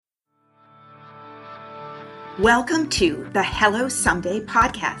Welcome to the Hello Someday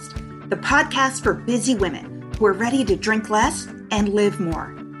podcast, the podcast for busy women who are ready to drink less and live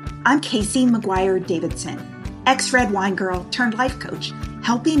more. I'm Casey McGuire Davidson, ex-red wine girl turned life coach,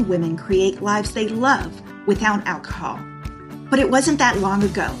 helping women create lives they love without alcohol. But it wasn't that long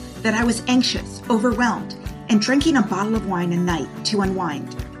ago that I was anxious, overwhelmed, and drinking a bottle of wine a night to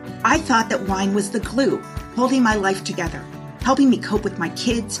unwind. I thought that wine was the glue holding my life together, helping me cope with my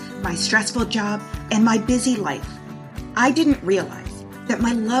kids, my stressful job, and my busy life. I didn't realize that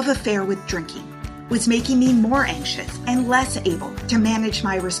my love affair with drinking was making me more anxious and less able to manage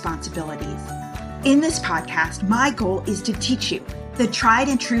my responsibilities. In this podcast, my goal is to teach you the tried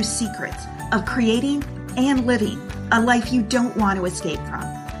and true secrets of creating and living a life you don't want to escape from.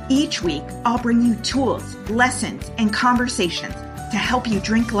 Each week, I'll bring you tools, lessons, and conversations to help you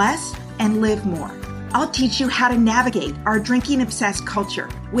drink less and live more. I'll teach you how to navigate our drinking-obsessed culture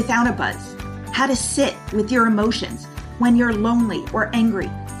without a buzz, how to sit with your emotions when you're lonely or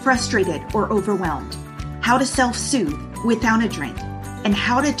angry, frustrated or overwhelmed, how to self-soothe without a drink, and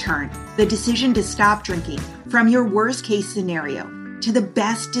how to turn the decision to stop drinking from your worst-case scenario to the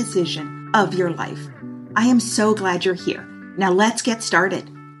best decision of your life. I am so glad you're here. Now let's get started.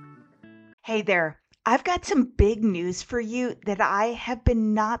 Hey there. I've got some big news for you that I have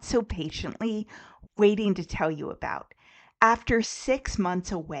been not so patiently waiting to tell you about. After 6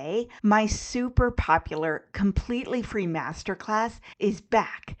 months away, my super popular, completely free masterclass is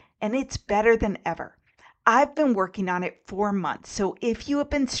back, and it's better than ever. I've been working on it for months, so if you have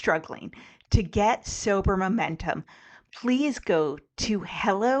been struggling to get sober momentum, please go to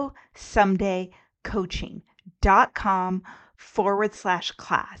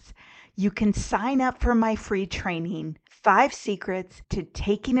hellosomedaycoaching.com/class. You can sign up for my free training, 5 Secrets to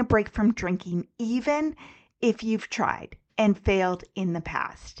Taking a Break from Drinking, even if you've tried and failed in the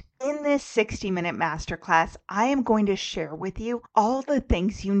past. In this 60-minute masterclass, I am going to share with you all the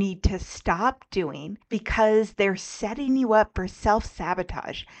things you need to stop doing because they're setting you up for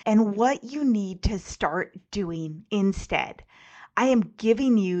self-sabotage and what you need to start doing instead. I am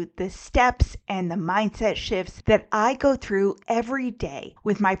giving you the steps and the mindset shifts that I go through every day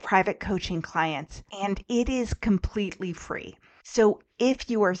with my private coaching clients, and it is completely free. So if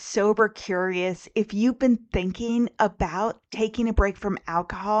you are sober curious, if you've been thinking about taking a break from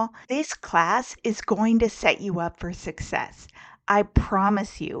alcohol, this class is going to set you up for success. I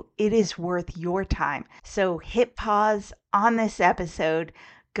promise you, it is worth your time. So hit pause on this episode,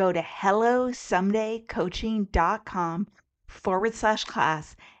 go to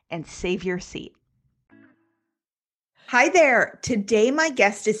hellosomedaycoaching.com/class and save your seat. Hi there. Today, my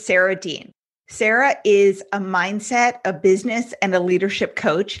guest is Sarah Dean. Sarah is a mindset, a business, and a leadership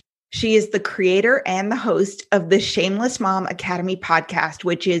coach. She is the creator and the host of the Shameless Mom Academy podcast,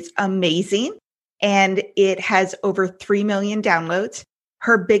 which is amazing. And it has over 3 million downloads.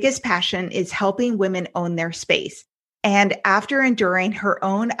 Her biggest passion is helping women own their space. And after enduring her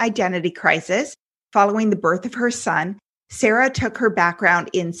own identity crisis following the birth of her son, Sarah took her background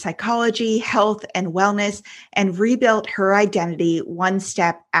in psychology, health, and wellness and rebuilt her identity one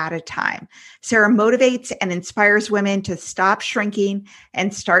step at a time. Sarah motivates and inspires women to stop shrinking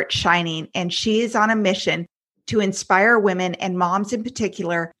and start shining. And she is on a mission to inspire women and moms in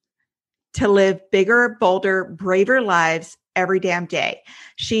particular to live bigger, bolder, braver lives every damn day.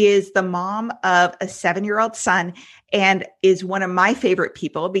 She is the mom of a 7-year-old son and is one of my favorite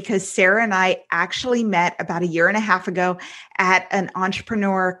people because Sarah and I actually met about 1.5 years ago at an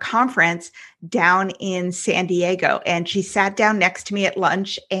entrepreneur conference down in San Diego. And she sat down next to me at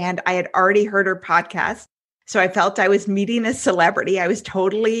lunch and I had already heard her podcast. So I felt I was meeting a celebrity. I was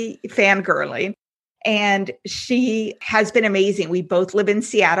totally fangirling. And she has been amazing. We both live in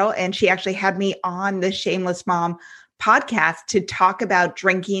Seattle and she actually had me on the Shameless Mom podcast to talk about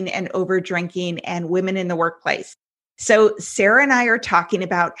drinking and over drinking and women in the workplace. So Sarah and I are talking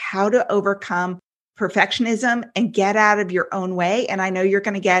about how to overcome perfectionism and get out of your own way. And I know you're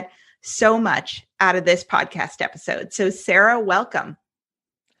going to get so much out of this podcast episode. So Sarah, welcome.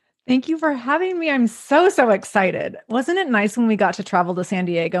 Thank you for having me. I'm so excited. Wasn't it nice when we got to travel to San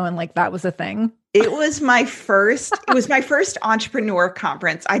Diego and that was a thing? It was my first entrepreneur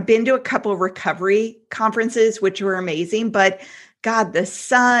conference. I've been to a couple of recovery conferences, which were amazing, but God, the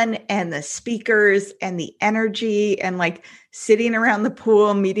sun and the speakers and the energy and sitting around the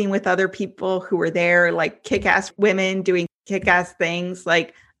pool, meeting with other people who were there, kick-ass women doing kick-ass things.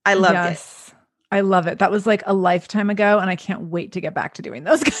 I loved it. I love it. That was a lifetime ago, and I can't wait to get back to doing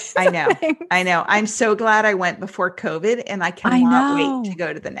those kinds of things. I know. I'm so glad I went before COVID, and I cannot wait to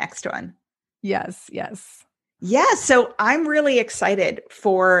go to the next one. Yes. Yeah, so I'm really excited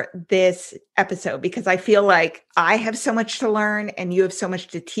for this episode because I feel like I have so much to learn and you have so much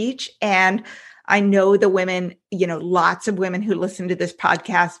to teach. And I know the women, lots of women who listen to this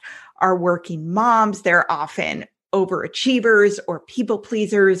podcast are working moms. They're often overachievers or people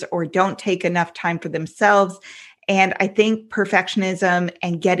pleasers or don't take enough time for themselves. And I think perfectionism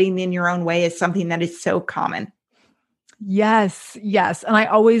and getting in your own way is something that is so common. Yes, yes. And I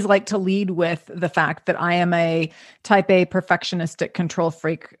always like to lead with the fact that I am a type A perfectionistic control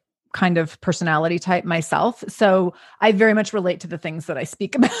freak kind of personality type myself. So I very much relate to the things that I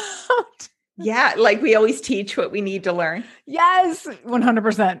speak about. Yeah, like we always teach what we need to learn. Yes,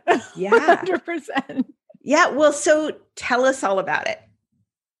 100%. Yeah. 100%. Yeah. Well, so tell us all about it.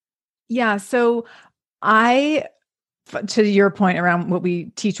 Yeah. So I, to your point around what we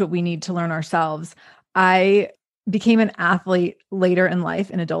teach, what we need to learn ourselves, I became an athlete later in life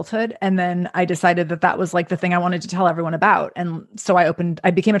in adulthood. And then I decided that that was like the thing I wanted to tell everyone about. And so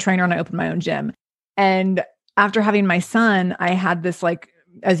I became a trainer and I opened my own gym. And after having my son, I had this, like,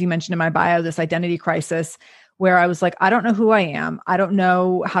 as you mentioned in my bio, this identity crisis where I was like, I don't know who I am. I don't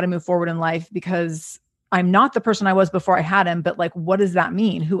know how to move forward in life because I'm not the person I was before I had him, but like, what does that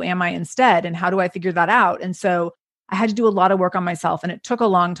mean? Who am I instead? And how do I figure that out? And so I had to do a lot of work on myself and it took a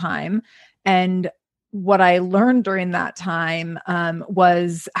long time. And what I learned during that time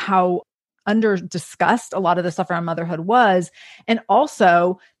was how under discussed a lot of the stuff around motherhood was. And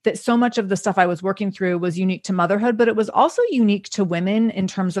also that so much of the stuff I was working through was unique to motherhood, but it was also unique to women in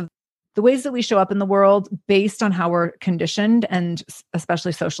terms of the ways that we show up in the world based on how we're conditioned and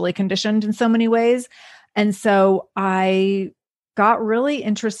especially socially conditioned in so many ways. And so I got really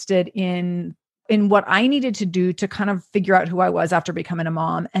interested in what I needed to do to kind of figure out who I was after becoming a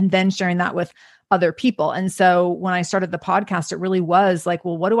mom and then sharing that with other people. And so when I started the podcast, it really was like,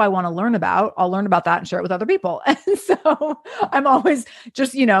 well, what do I want to learn about? I'll learn about that and share it with other people. And so I'm always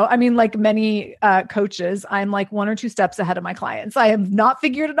just, like many coaches, I'm like 1 or 2 steps ahead of my clients. I have not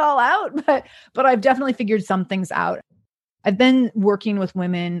figured it all out, but I've definitely figured some things out. I've been working with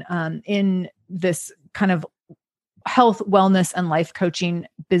women in this kind of health, wellness, and life coaching,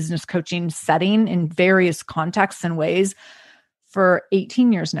 business coaching setting in various contexts and ways for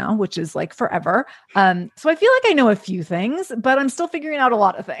 18 years now, which is like forever. So I feel like I know a few things, but I'm still figuring out a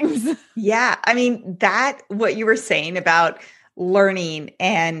lot of things. Yeah. I mean, what you were saying about learning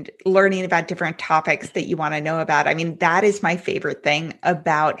about different topics that you want to know about. I mean, that is my favorite thing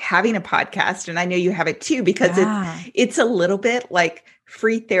about having a podcast. And I know you have it too, because it's a little bit like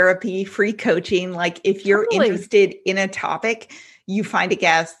free therapy, free coaching. Like if you're interested in a topic, you find a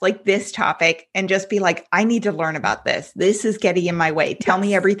guest like this topic and just be like, I need to learn about this. This is getting in my way. Tell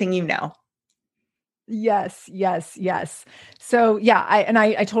me everything you know. Yes, yes, yes. So yeah,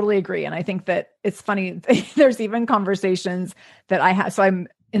 I totally agree. And I think that it's funny. There's even conversations that I have. So I'm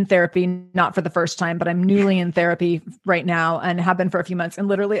in therapy, not for the first time, but I'm newly in therapy right now and have been for a few months. And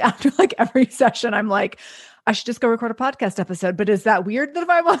literally after like every session, I'm like, I should just go record a podcast episode. But is that weird that if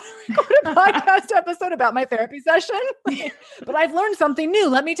I want to record a podcast episode about my therapy session? But I've learned something new.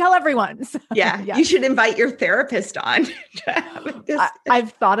 Let me tell everyone. So, yeah, you should invite your therapist on.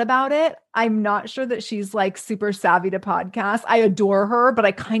 I've thought about it. I'm not sure that she's like super savvy to podcasts. I adore her, but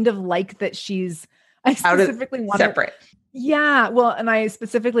I kind of like that I specifically want separate. Yeah. Well, and I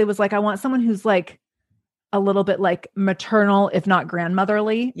specifically was like, I want someone who's like a little bit like maternal, if not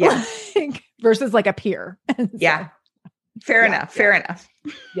grandmotherly. Yeah. Versus like a peer. Yeah. Fair enough.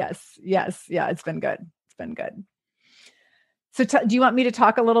 Yes. Yes. Yeah. It's been good. So do you want me to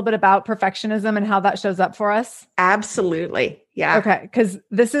talk a little bit about perfectionism and how that shows up for us? Absolutely. Yeah. Okay. Because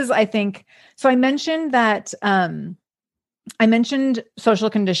this is, I think, so I mentioned that, I mentioned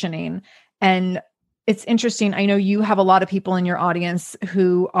social conditioning, and it's interesting. I know you have a lot of people in your audience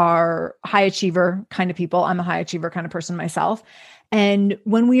who are high achiever kind of people. I'm a high achiever kind of person myself. And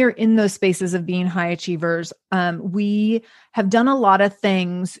when we are in those spaces of being high achievers, we have done a lot of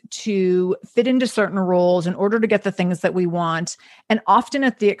things to fit into certain roles in order to get the things that we want, and often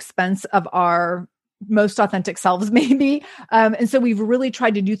at the expense of our most authentic selves, maybe. And so we've really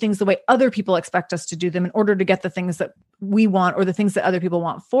tried to do things the way other people expect us to do them in order to get the things that we want or the things that other people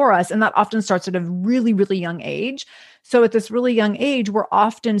want for us. And that often starts at a really, really young age. So at this really young age, we're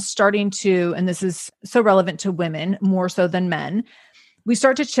often starting to, and this is so relevant to women more so than men, we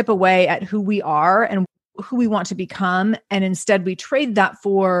start to chip away at who we are and who we want to become. And instead we trade that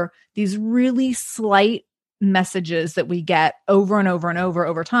for these really slight messages that we get over and over and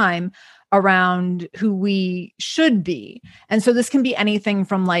over time around who we should be. And so this can be anything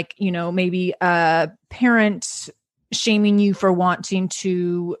from like, maybe a parent shaming you for wanting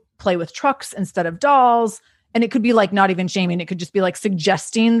to play with trucks instead of dolls. And it could be like not even shaming. It could just be like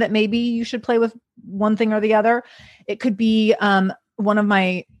suggesting that maybe you should play with one thing or the other. It could be one of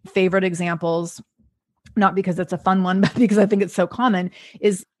my favorite examples, not because it's a fun one, but because I think it's so common,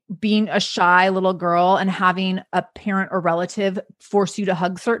 is being a shy little girl and having a parent or relative force you to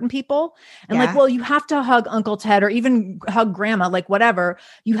hug certain people. And like, well, you have to hug Uncle Ted or even hug grandma, like whatever.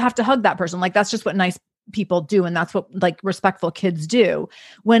 You have to hug that person. Like, that's just what nice people do. And that's what like respectful kids do.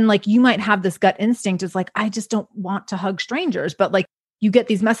 When like you might have this gut instinct is like, I just don't want to hug strangers, but like you get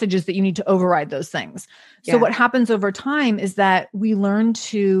these messages that you need to override those things. So what happens over time is that we learn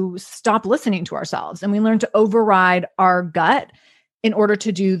to stop listening to ourselves and we learn to override our gut in order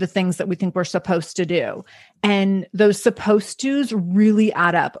to do the things that we think we're supposed to do. And those supposed to's really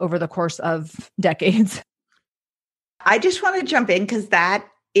add up over the course of decades. I just want to jump in because that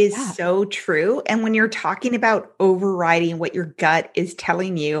is so true. And when you're talking about overriding what your gut is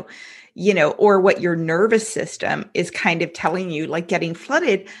telling you, you know, or what your nervous system is kind of telling you, like getting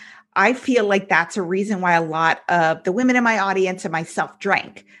flooded, I feel like that's a reason why a lot of the women in my audience and myself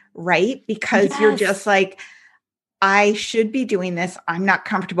drank, right? Because you're just like, I should be doing this. I'm not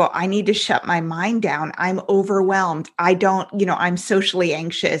comfortable. I need to shut my mind down. I'm overwhelmed. I'm socially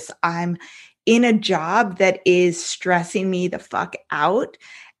anxious. I'm in a job that is stressing me the fuck out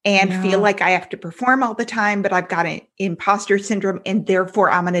and feel like I have to perform all the time, but I've got an imposter syndrome and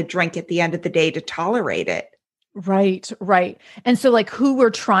therefore I'm going to drink at the end of the day to tolerate it. Right, right. And so like who we're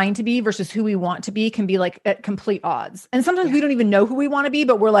trying to be versus who we want to be can be like at complete odds. And sometimes we don't even know who we want to be,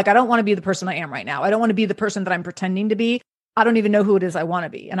 but we're like, I don't want to be the person I am right now. I don't want to be the person that I'm pretending to be. I don't even know who it is I want to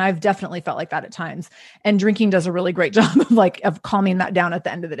be. And I've definitely felt like that at times. And drinking does a really great job of calming that down at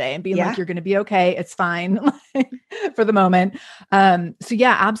the end of the day and being like, you're going to be okay. It's fine for the moment. So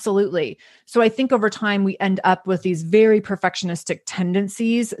yeah, absolutely. So I think over time we end up with these very perfectionistic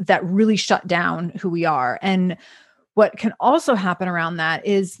tendencies that really shut down who we are. And what can also happen around that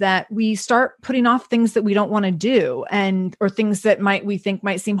is that we start putting off things that we don't want to do or things that we think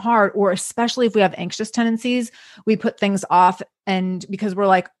might seem hard, or especially if we have anxious tendencies, we put things off and because we're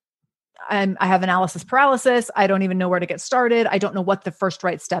like, I have analysis paralysis. I don't even know where to get started. I don't know what the first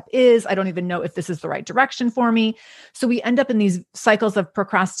right step is. I don't even know if this is the right direction for me. So we end up in these cycles of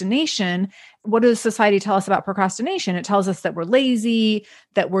procrastination. What does society tell us about procrastination? It tells us that we're lazy,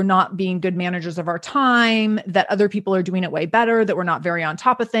 that we're not being good managers of our time, that other people are doing it way better, that we're not very on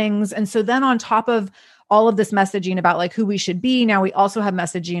top of things. And so then on top of all of this messaging about like who we should be, now we also have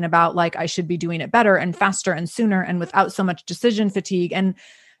messaging about like, I should be doing it better and faster and sooner and without so much decision fatigue. And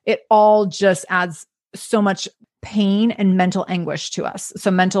it all just adds so much pain and mental anguish to us.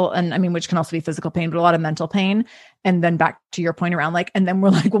 So mental, and I mean, which can also be physical pain, but a lot of mental pain. And then back to your point around like, and then we're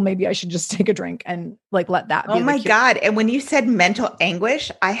like, well, maybe I should just take a drink and like, let that be. Oh my God. And when you said mental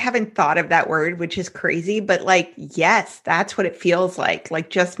anguish, I haven't thought of that word, which is crazy, but like, yes, that's what it feels like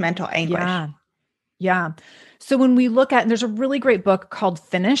just mental anguish. Yeah. Yeah. So when we look at, and there's a really great book called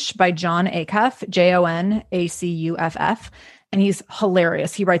Finish by Jon Acuff, Jonacuff. And he's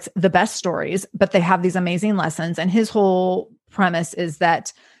hilarious. He writes the best stories, but they have these amazing lessons. And his whole premise is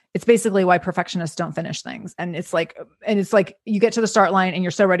that it's basically why perfectionists don't finish things. And it's like you get to the start line and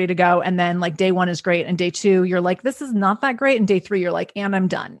you're so ready to go. And then like day 1 is great. And day 2, you're like, this is not that great. And day 3, you're like, and I'm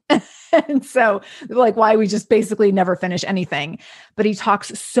done. And so like why we just basically never finish anything. But he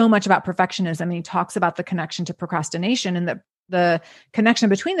talks so much about perfectionism. And he talks about the connection to procrastination, and the connection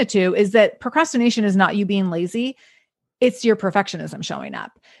between the two is that procrastination is not you being lazy. It's your perfectionism showing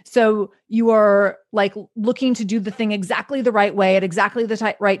up. So you are like looking to do the thing exactly the right way at exactly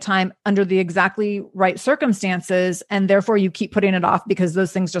the right time under the exactly right circumstances. And therefore you keep putting it off because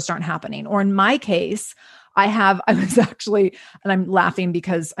those things just aren't happening. Or in my case, I was actually, and I'm laughing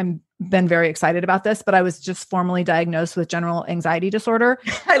because I'm been very excited about this, but I was just formally diagnosed with general anxiety disorder.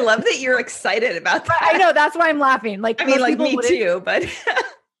 I love that you're excited about that. I know, that's why I'm laughing. Like, I mean, like me too, but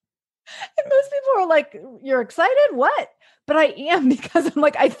and most people are like, you're excited? What? But I am, because I'm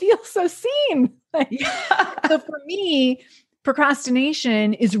like, I feel so seen. So for me,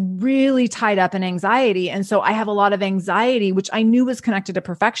 procrastination is really tied up in anxiety. And so I have a lot of anxiety, which I knew was connected to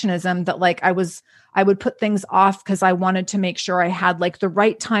perfectionism, that like I would put things off because I wanted to make sure I had like the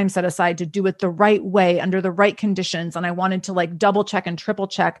right time set aside to do it the right way under the right conditions. And I wanted to like double check and triple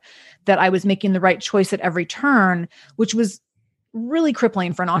check that I was making the right choice at every turn, which was really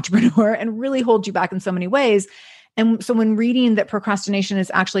crippling for an entrepreneur and really holds you back in so many ways. And so when reading that procrastination is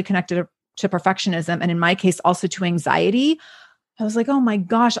actually connected to perfectionism, and in my case, also to anxiety, I was like, oh my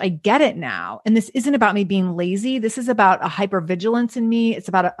gosh, I get it now. And this isn't about me being lazy. This is about a hypervigilance in me. It's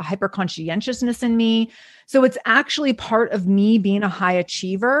about a hyper conscientiousness in me. So it's actually part of me being a high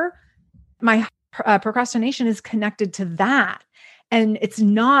achiever. My procrastination is connected to that. And it's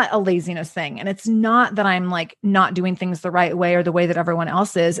not a laziness thing. And it's not that I'm like not doing things the right way or the way that everyone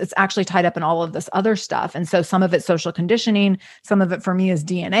else is. It's actually tied up in all of this other stuff. And so some of it's social conditioning. Some of it for me is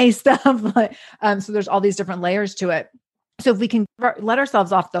DNA stuff. So there's all these different layers to it. So if we can let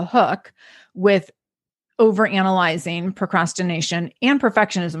ourselves off the hook with overanalyzing procrastination and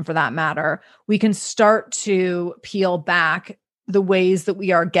perfectionism for that matter, we can start to peel back the ways that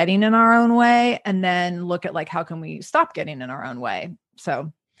we are getting in our own way and then look at like, how can we stop getting in our own way?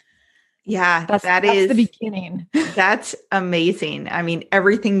 So yeah, that's the beginning. That's amazing. I mean,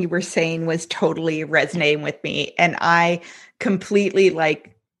 everything you were saying was totally resonating with me. And I completely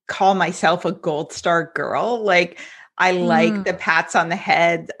like call myself a gold star girl. Like I like the pats on the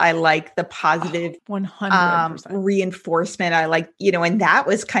head. I like the positive 100% reinforcement. I like, and that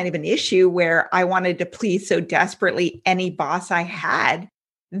was kind of an issue where I wanted to please so desperately any boss I had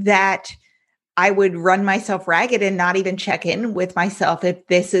that I would run myself ragged and not even check in with myself if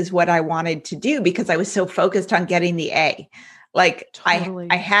this is what I wanted to do because I was so focused on getting the A. Like totally.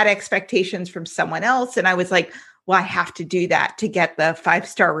 I had expectations from someone else and I was like, well, I have to do that to get the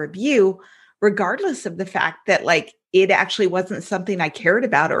 5-star review, regardless of the fact that like it actually wasn't something I cared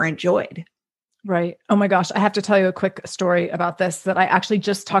about or enjoyed. Right. Oh my gosh. I have to tell you a quick story about this that I actually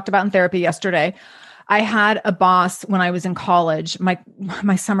just talked about in therapy yesterday. I had a boss when I was in college. My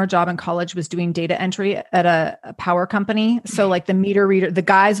summer job in college was doing data entry at a power company. So like the meter reader, the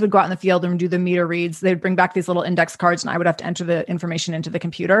guys would go out in the field and do the meter reads. They'd bring back these little index cards and I would have to enter the information into the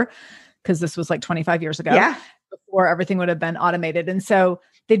computer because this was like 25 years ago. Yeah. Before everything would have been automated. And so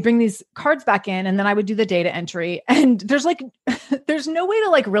they'd bring these cards back in and then I would do the data entry. And there's no way to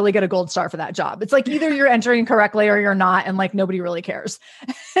like really get a gold star for that job. It's like either you're entering correctly or you're not. And like, nobody really cares.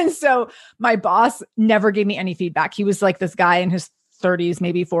 And so my boss never gave me any feedback. He was like this guy in his 30s,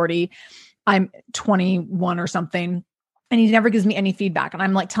 maybe 40. I'm 21 or something. And he never gives me any feedback. And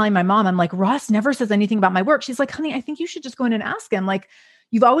I'm like telling my mom, I'm like, Ross never says anything about my work. She's like, honey, I think you should just go in and ask him. Like,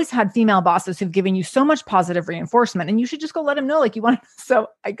 you've always had female bosses who've given you so much positive reinforcement and you should just go let him know, like you want to. So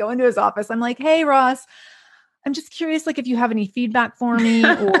I go into his office. I'm like, hey, Ross, I'm just curious, like if you have any feedback for me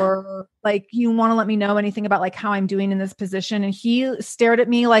or like you want to let me know anything about like how I'm doing in this position. And he stared at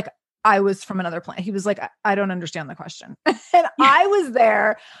me like I was from another planet. He was like, I don't understand the question. And I was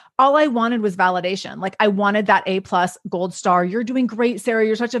there. All I wanted was validation. Like I wanted that A+ gold star. You're doing great, Sarah.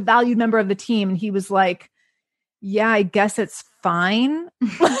 You're such a valued member of the team. And he was like, yeah, I guess it's fine.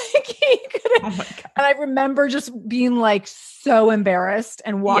 Like he couldn't. Oh my God. And I remember just being like so embarrassed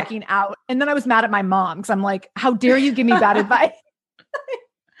and walking out. And then I was mad at my mom because I'm like, how dare you give me bad advice?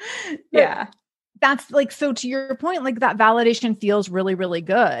 Yeah. That's like, so to your point, like that validation feels really, really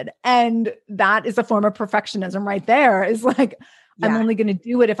good. And that is a form of perfectionism right there is like, I'm only going to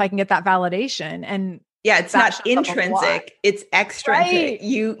do it if I can get that validation. And yeah, it's not intrinsic, it's extrinsic. Right.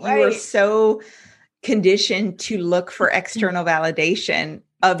 You are so conditioned to look for external validation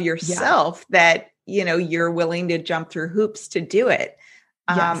of yourself that, you're willing to jump through hoops to do it.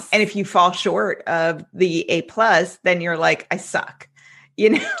 And if you fall short of the A+, then you're like, I suck,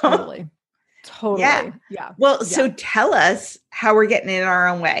 Totally. Yeah. Well, so tell us how we're getting in our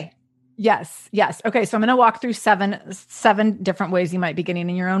own way. Yes. Okay. So I'm going to walk through seven different ways you might be getting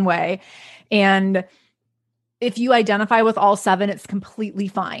in your own way. And if you identify with all 7, it's completely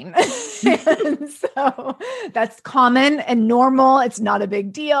fine. And so that's common and normal. It's not a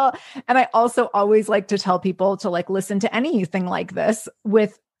big deal. And I also always like to tell people to like listen to anything like this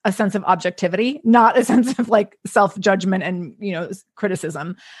with a sense of objectivity, not a sense of like self-judgment and,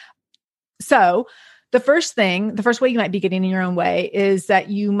 criticism. So the first way you might be getting in your own way is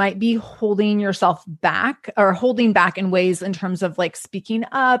that you might be holding yourself back or holding back in ways in terms of like speaking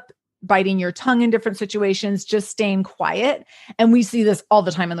up, biting your tongue in different situations, just staying quiet. And we see this all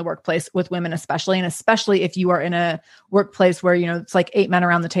the time in the workplace with women, especially, and especially if you are in a workplace where, it's like 8 men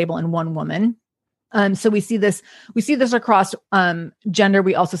around the table and 1 woman. So we see this across gender.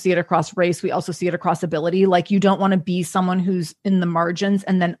 We also see it across race. We also see it across ability. Like you don't want to be someone who's in the margins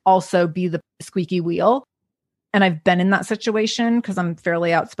and then also be the squeaky wheel. And I've been in that situation because I'm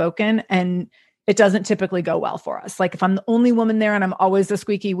fairly outspoken and it doesn't typically go well for us. Like if I'm the only woman there and I'm always the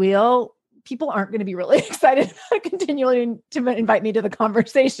squeaky wheel, people aren't going to be really excited about continuing to invite me to the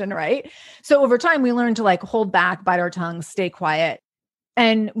conversation, right? So over time, we learn to like hold back, bite our tongues, stay quiet.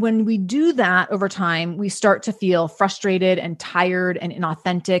 And when we do that over time, we start to feel frustrated and tired and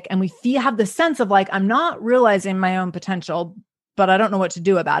inauthentic. And we have the sense of like, I'm not realizing my own potential, but I don't know what to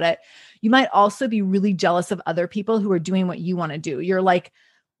do about it. You might also be really jealous of other people who are doing what you want to do. You're like,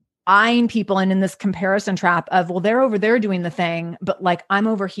 eyeing people and in this comparison trap of, well, they're over there doing the thing, but like I'm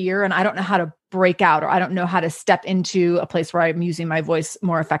over here and I don't know how to break out, or I don't know how to step into a place where I'm using my voice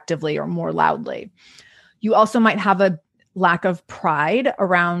more effectively or more loudly. You also might have a lack of pride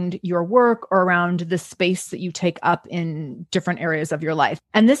around your work or around the space that you take up in different areas of your life.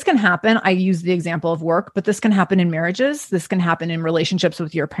 And this can happen. I use the example of work, but this can happen in marriages. This can happen in relationships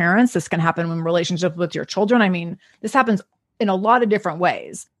with your parents. This can happen in relationships with your children. I mean, this happens in a lot of different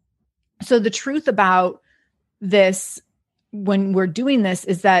ways. So the truth about this, when we're doing this,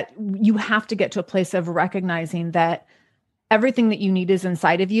 is that you have to get to a place of recognizing that everything that you need is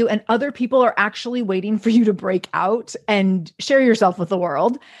inside of you, and other people are actually waiting for you to break out and share yourself with the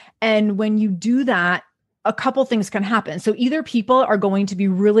world. And when you do that, a couple things can happen. So either people are going to be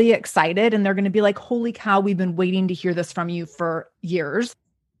really excited and they're going to be like, holy cow, we've been waiting to hear this from you for years.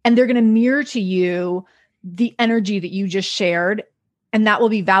 And they're going to mirror to you the energy that you just shared. And that will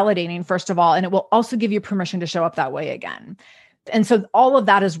be validating, first of all. And it will also give you permission to show up that way again. And so all of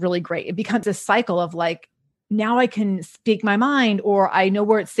that is really great. It becomes a cycle of like, now I can speak my mind, or I know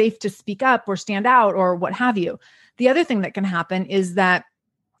where it's safe to speak up or stand out or what have you. The other thing that can happen is that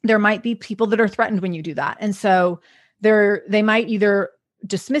there might be people that are threatened when you do that. And so they might either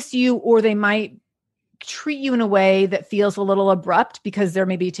dismiss you, or they might treat you in a way that feels a little abrupt because they're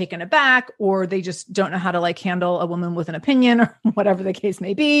maybe taken aback, or they just don't know how to like handle a woman with an opinion, or whatever the case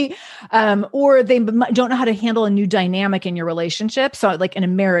may be. Or they don't know how to handle a new dynamic in your relationship. So like in a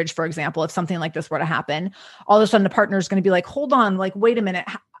marriage, for example, if something like this were to happen, all of a sudden the partner is going to be like, hold on, like, wait a minute.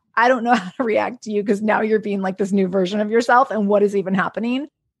 I don't know how to react to you because now you're being like this new version of yourself. And what is even happening?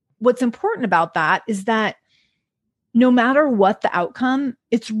 What's important about that is that no matter what the outcome,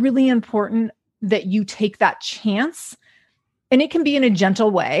 it's really important that you take that chance. And it can be in a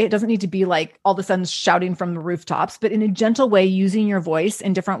gentle way. It doesn't need to be like all of a sudden shouting from the rooftops, but in a gentle way, using your voice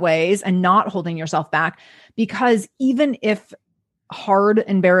in different ways and not holding yourself back. Because even if hard,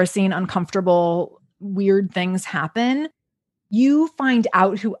 embarrassing, uncomfortable, weird things happen, you find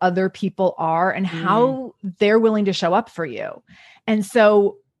out who other people are and how they're willing to show up for you. And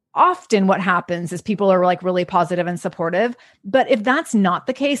so often what happens is people are like really positive and supportive. But if that's not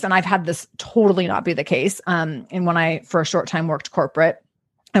the case, and I've had this totally not be the case, and when I, for a short time, worked corporate,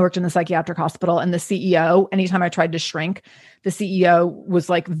 I worked in the psychiatric hospital, and the CEO, anytime I tried to shrink, the CEO was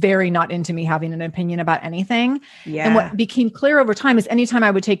like very not into me having an opinion about anything. Yeah. And what became clear over time is anytime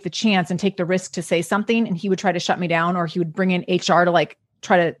I would take the chance and take the risk to say something, and he would try to shut me down, or he would bring in HR to like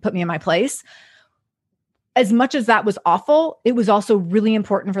try to put me in my place. As much as that was awful, it was also really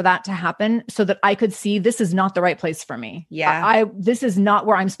important for that to happen so that I could see this is not the right place for me. Yeah. This is not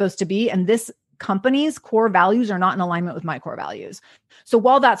where I'm supposed to be. And this company's core values are not in alignment with my core values. So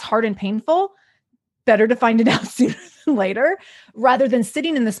while that's hard and painful, better to find it out sooner than later, rather than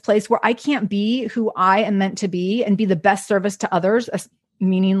sitting in this place where I can't be who I am meant to be and be the best service to others,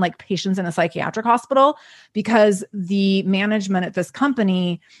 meaning like patients in a psychiatric hospital, because the management at this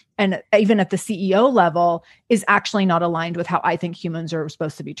company and even at the CEO level is actually not aligned with how I think humans are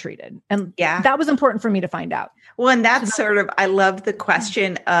supposed to be treated. And that was important for me to find out. Well, and that's sort of, I love the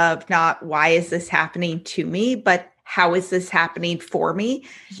question of not why is this happening to me, but how is this happening for me?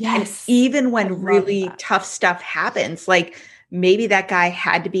 Yes. And even when really tough stuff happens, like maybe that guy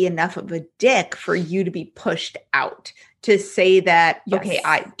had to be enough of a dick for you to be pushed out, to say that, okay,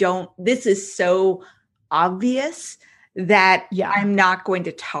 this is so obvious that I'm not going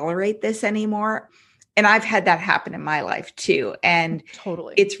to tolerate this anymore. And I've had that happen in my life too. And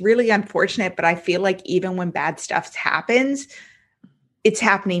totally, it's really unfortunate, but I feel like even when bad stuff happens, it's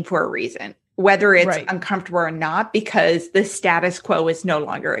happening for a reason, whether it's uncomfortable or not, because the status quo is no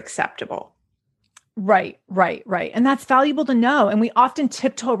longer acceptable. Right. And that's valuable to know. And we often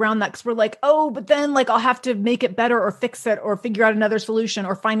tiptoe around that because we're like, oh, but then like I'll have to make it better or fix it or figure out another solution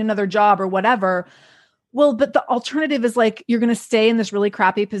or find another job or whatever. Well, but the alternative is like, you're going to stay in this really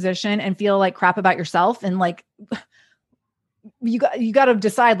crappy position and feel like crap about yourself. And like, you got to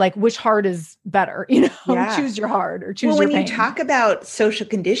decide like which hard is better, choose your hard or choose your pain. When you talk about social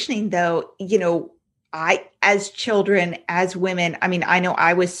conditioning though, as children, as women, I mean, I know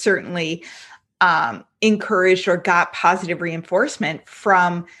I was certainly encouraged or got positive reinforcement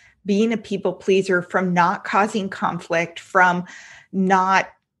from being a people pleaser, from not causing conflict, from not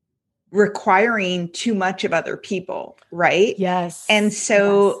requiring too much of other people. Right. Yes. And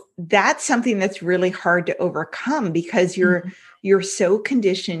so that's something that's really hard to overcome because you're so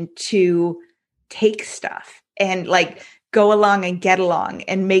conditioned to take stuff and like go along and get along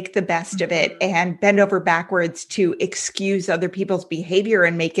and make the best of it and bend over backwards to excuse other people's behavior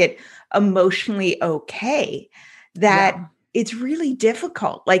and make it emotionally okay. That it's really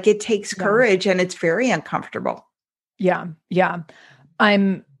difficult. Like it takes courage and it's very uncomfortable. Yeah. Yeah.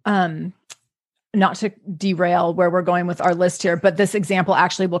 I'm, not to derail where we're going with our list here, but this example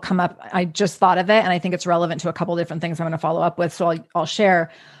actually will come up. I just thought of it and I think it's relevant to a couple of different things I'm going to follow up with. So I'll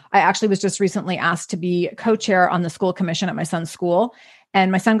share. I actually was just recently asked to be co-chair on the school commission at my son's school.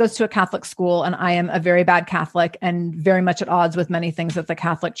 And my son goes to a Catholic school and I am a very bad Catholic and very much at odds with many things that the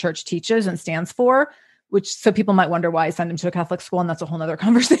Catholic Church teaches and stands for, so people might wonder why I send him to a Catholic school. And that's a whole nother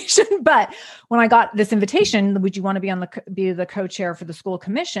conversation. But when I got this invitation, would you want to be the co-chair for the school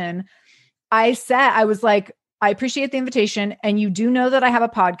commission? I was like, I appreciate the invitation. And you do know that I have a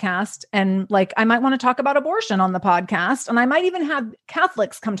podcast and like, I might want to talk about abortion on the podcast. And I might even have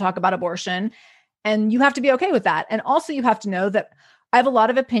Catholics come talk about abortion. And you have to be okay with that. And also you have to know that I have a lot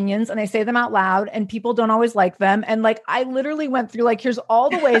of opinions and I say them out loud and people don't always like them. And like, I literally went through like, here's all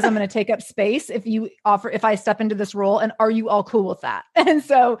the ways I'm going to take up space if I step into this role. And are you all cool with that? And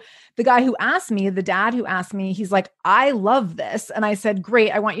so the dad who asked me, he's like, I love this. And I said,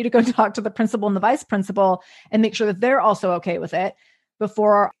 great. I want you to go talk to the principal and the vice principal and make sure that they're also okay with it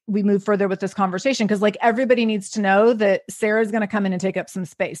before we move further with this conversation. Cause like everybody needs to know that Sarah's going to come in and take up some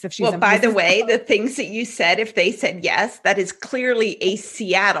space if she's. Well, by the way, the things that you said, if they said yes, that is clearly a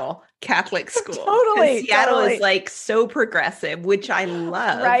Seattle Catholic school. Totally. Seattle is like so progressive, which I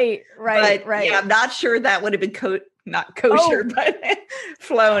love. Right. But, yeah, I'm not sure that would have been not kosher, but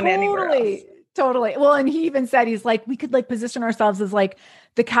flown anywhere else. Totally. Well, and he even said, he's like, we could like position ourselves as like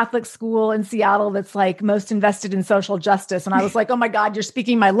the Catholic school in Seattle that's like most invested in social justice. And I was like, oh my God, you're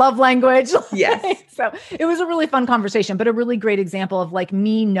speaking my love language. Yes. So it was a really fun conversation, but a really great example of like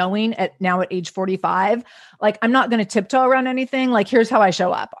me knowing at age 45, like, I'm not going to tiptoe around anything. Like, here's how I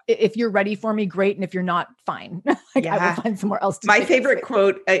show up. If you're ready for me, great. And if you're not, fine. Like, I will find somewhere else to My favorite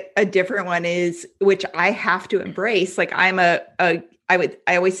quote, a different one is, which I have to embrace. Like I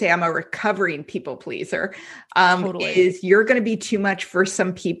always say I'm a recovering people pleaser, Totally. is you're going to be too much for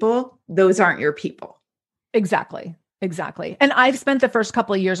some people. Those aren't your people. Exactly. And I've spent the first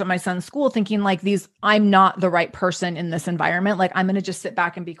couple of years at my son's school thinking like I'm not the right person in this environment. Like I'm going to just sit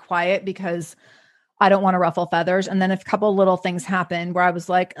back and be quiet because I don't want to ruffle feathers. And then a couple of little things happened where I was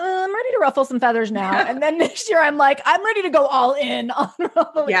like, I'm ready to ruffle some feathers now. And then this year I'm like, I'm ready to go all in on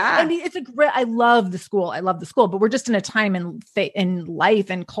ruffling. Yeah. And I love the school. But we're just in a time in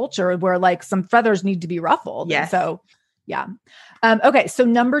life and culture where like some feathers need to be ruffled. Yes. And so, yeah. Okay. So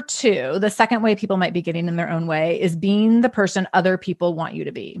number 2, the second way people might be getting in their own way is being the person other people want you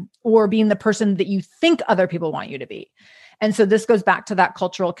to be, or being the person that you think other people want you to be. And so this goes back to that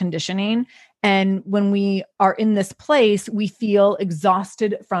cultural conditioning. And when we are in this place, we feel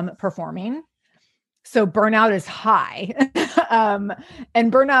exhausted from performing. So burnout is high.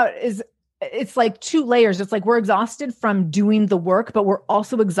 And burnout it's like 2 layers. It's like we're exhausted from doing the work, but we're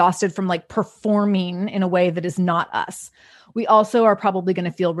also exhausted from like performing in a way that is not us. We also are probably going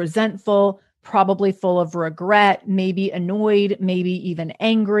to feel resentful, probably full of regret, maybe annoyed, maybe even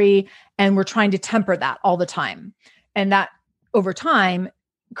angry. And we're trying to temper that all the time. And that over time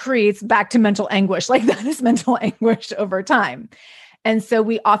creates back to mental anguish. Like that is mental anguish over time. And so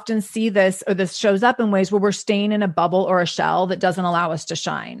we often see this shows up in ways where we're staying in a bubble or a shell that doesn't allow us to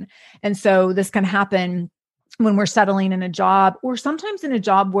shine. And so this can happen when we're settling in a job, or sometimes in a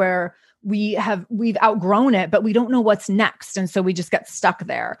job where we've outgrown it, but we don't know what's next. And so we just get stuck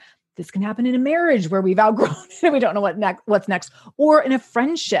there. This can happen in a marriage where we've outgrown it and we don't know what's next, or in a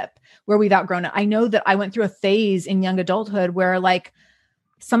friendship where we've outgrown it. I know that I went through a phase in young adulthood where like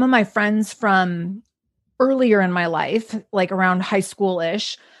some of my friends from earlier in my life, like around high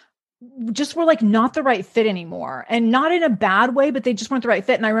school-ish, just were like not the right fit anymore, and not in a bad way, but they just weren't the right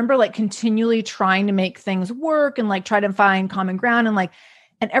fit. And I remember like continually trying to make things work and like try to find common ground. And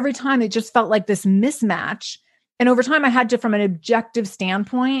every time it just felt like this mismatch. And over time I had to, from an objective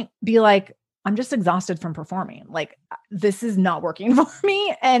standpoint, be like, I'm just exhausted from performing. Like this is not working for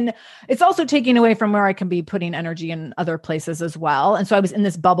me. And it's also taking away from where I can be putting energy in other places as well. And so I was in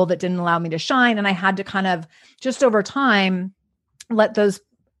this bubble that didn't allow me to shine. And I had to kind of just over time, let those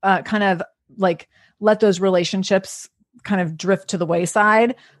relationships kind of drift to the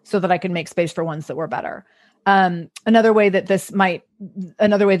wayside so that I could make space for ones that were better. Another way that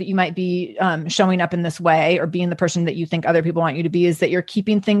you might be showing up in this way, or being the person that you think other people want you to be, is that you're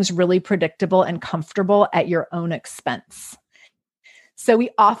keeping things really predictable and comfortable at your own expense. So we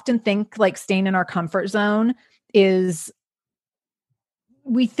often think like staying in our comfort zone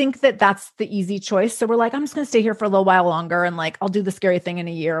we think that that's the easy choice. So we're like, I'm just going to stay here for a little while longer and like, I'll do the scary thing in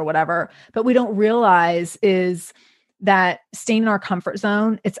a year or whatever. But we don't realize is that staying in our comfort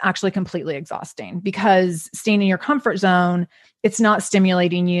zone, it's actually completely exhausting, because staying in your comfort zone, it's not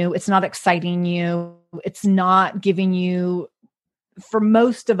stimulating you. It's not exciting you. It's not giving you, for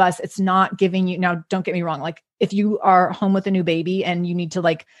most of us, it's not giving you, now don't get me wrong. Like if you are home with a new baby and you need to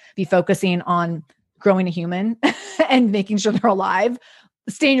like be focusing on growing a human and making sure they're alive,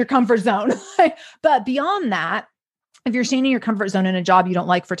 stay in your comfort zone. But beyond that, if you're staying in your comfort zone in a job you don't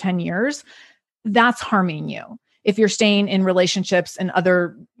like for 10 years, that's harming you. If you're staying in relationships and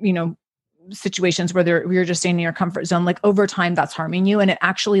other, situations where you're just staying in your comfort zone, like over time, that's harming you. And it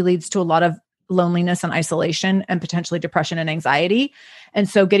actually leads to a lot of loneliness and isolation and potentially depression and anxiety. And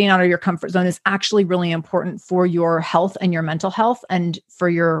so getting out of your comfort zone is actually really important for your health and your mental health and for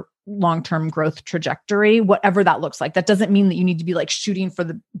your long-term growth trajectory, whatever that looks like. That doesn't mean that you need to be like shooting for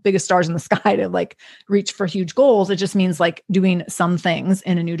the biggest stars in the sky to like reach for huge goals. It just means like doing some things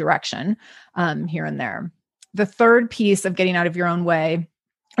in a new direction here and there. The third piece of getting out of your own way,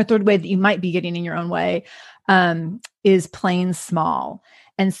 or third way that you might be getting in your own way, is playing small.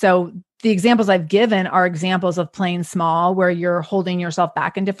 And so the examples I've given are examples of playing small, where you're holding yourself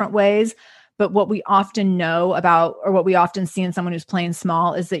back in different ways. But what we often know about, or what we often see in someone who's playing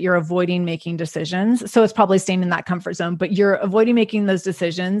small, is that you're avoiding making decisions. So it's probably staying in that comfort zone, but you're avoiding making those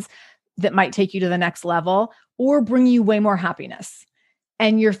decisions that might take you to the next level or bring you way more happiness.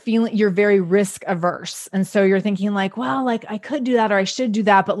 And you're very risk averse. And so you're thinking like, well, like I could do that or I should do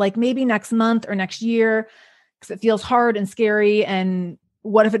that, but like maybe next month or next year, because it feels hard and scary. And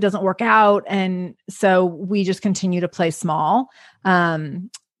what if it doesn't work out? And so we just continue to play small.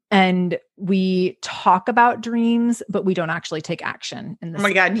 And we talk about dreams, but we don't actually take action in this. Oh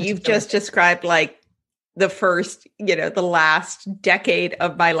my God, you've just described like the first, the last decade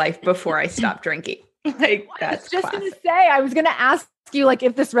of my life before I stopped drinking. Like that's just going to say, I was going to ask you like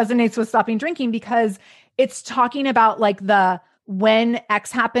if this resonates with stopping drinking, because it's talking about like the when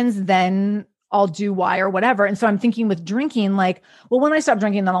X happens, then I'll do Y or whatever. And so I'm thinking with drinking, like, well, when I stop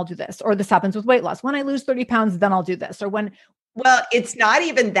drinking, then I'll do this, or this happens with weight loss. When I lose 30 pounds, then I'll do this. Or well, it's not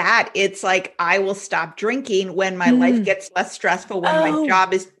even that. It's like, I will stop drinking when my life gets less stressful, when my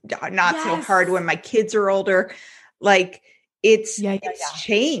job is not so hard, when my kids are older. Like it's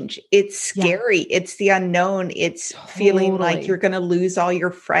change. It's scary. It's the unknown. It's feeling like you're going to lose all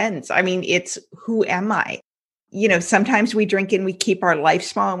your friends. I mean, it's who am I? Sometimes we drink and we keep our life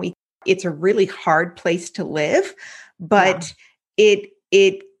small, and it's a really hard place to live, but it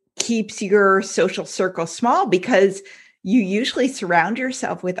keeps your social circle small, because you usually surround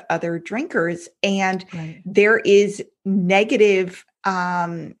yourself with other drinkers, and there is negative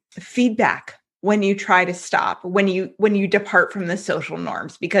feedback when you try to stop, when you depart from the social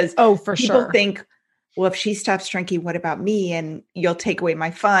norms, because people think, well, if she stops drinking, what about me? And you'll take away my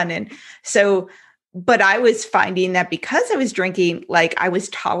fun. And so, but I was finding that because I was drinking, like I was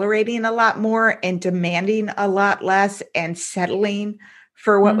tolerating a lot more and demanding a lot less and settling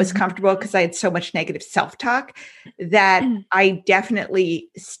for what was comfortable, because I had so much negative self-talk that I definitely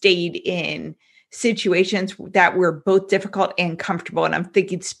stayed in situations that were both difficult and comfortable. And I'm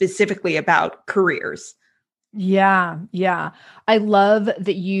thinking specifically about careers. Yeah. Yeah. I love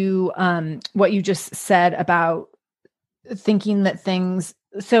that you, what you just said about thinking that things.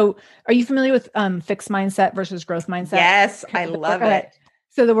 So are you familiar with fixed mindset versus growth mindset? Yes. I love it.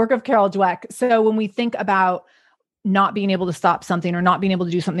 So the work of Carol Dweck. So when we think about not being able to stop something or not being able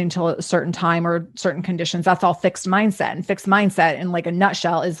to do something until a certain time or certain conditions, that's all fixed mindset. And fixed mindset in like a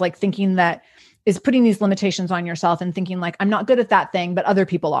nutshell is like thinking that is putting these limitations on yourself and thinking like, I'm not good at that thing, but other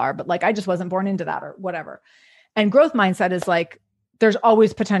people are, but like, I just wasn't born into that or whatever. And growth mindset is like, there's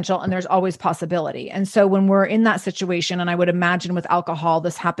always potential and there's always possibility. And so when we're in that situation, and I would imagine with alcohol,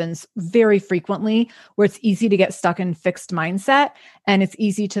 this happens very frequently, where it's easy to get stuck in fixed mindset. And it's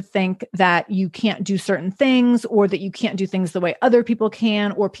easy to think that you can't do certain things, or that you can't do things the way other people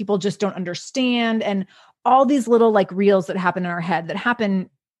can, or people just don't understand. And all these little like reels that happen in our head that happen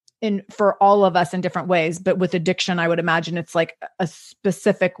for all of us in different ways. But with addiction, I would imagine it's like a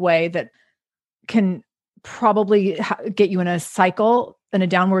specific way that can probably get you in a cycle, in a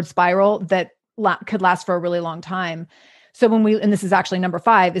downward spiral that could last for a really long time. So and this is actually number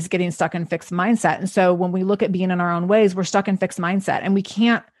 5, is getting stuck in fixed mindset. And so when we look at being in our own ways, we're stuck in fixed mindset, and we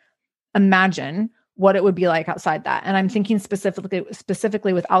can't imagine what it would be like outside that. And I'm thinking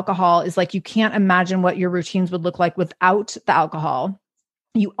specifically with alcohol is like, you can't imagine what your routines would look like without the alcohol.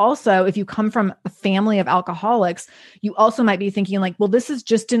 You also, if you come from a family of alcoholics, you also might be thinking like, well, this is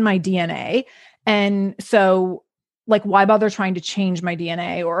just in my DNA. And so like, why bother trying to change my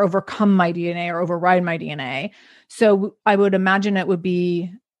DNA or overcome my DNA or override my DNA? So I would imagine it would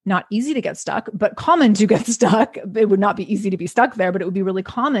be not easy to get stuck, but common to get stuck. It would not be easy to be stuck there, but it would be really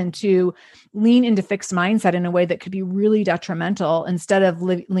common to lean into fixed mindset in a way that could be really detrimental instead of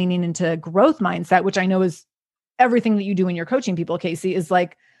leaning into growth mindset, which I know is everything that you do when you're coaching people, Casey, is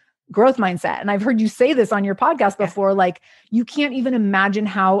like growth mindset. And I've heard you say this on your podcast before, like you can't even imagine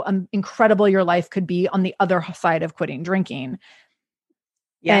how incredible your life could be on the other side of quitting drinking.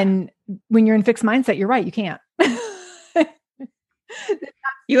 Yeah. And when you're in fixed mindset, you're right. You can't.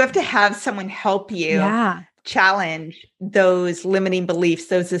 You have to have someone help you challenge those limiting beliefs,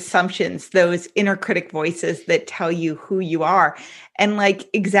 those assumptions, those inner critic voices that tell you who you are. And like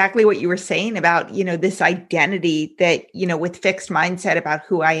exactly what you were saying about, this identity that, with fixed mindset about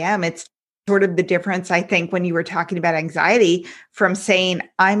who I am, it's sort of the difference, I think, when you were talking about anxiety from saying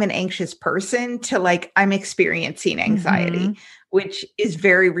I'm an anxious person to like, I'm experiencing anxiety, which is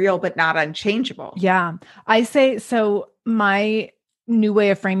very real, but not unchangeable. Yeah. I say, so my new way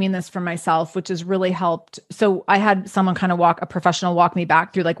of framing this for myself, which has really helped. So I had someone kind of a professional walk me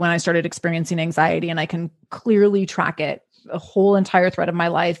back through like when I started experiencing anxiety, and I can clearly track it, a whole entire thread of my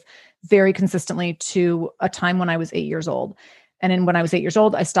life very consistently to a time when I was 8 years old. And then when I was 8 years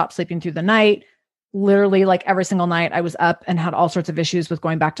old, I stopped sleeping through the night. Literally like every single night I was up and had all sorts of issues with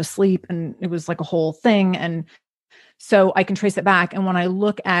going back to sleep. And it was like a whole thing. And so I can trace it back. And when I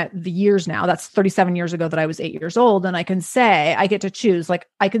look at the years now, that's 37 years ago that I was 8 years old. And I can say, I get to choose, like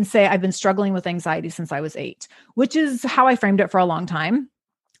I can say I've been struggling with anxiety since I was 8, which is how I framed it for a long time.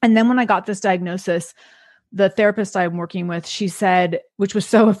 And then when I got this diagnosis, the therapist I'm working with, she said, which was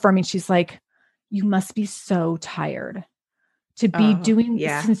so affirming, she's like, you must be so tired to be doing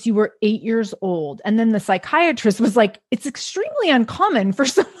this since you were 8 years old. And then the psychiatrist was like, it's extremely uncommon for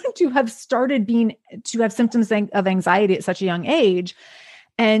someone to have to have symptoms of anxiety at such a young age.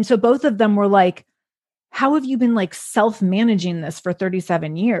 And so both of them were like, how have you been like self-managing this for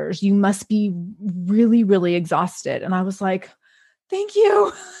 37 years? You must be really, really exhausted. And I was like, thank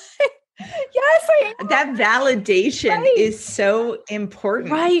you. Yes, I am. That validation is so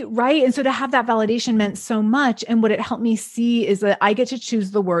important. Right. And so to have that validation meant so much. And what it helped me see is that I get to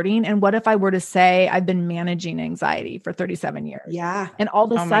choose the wording. And what if I were to say, I've been managing anxiety for 37 years? Yeah. And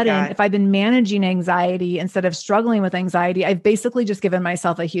all of a sudden, if I've been managing anxiety instead of struggling with anxiety, I've basically just given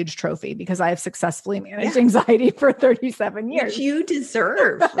myself a huge trophy because I have successfully managed anxiety for 37 years. Which you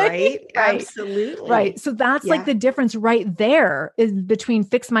deserve, right? Absolutely. Right. So that's like the difference right there is between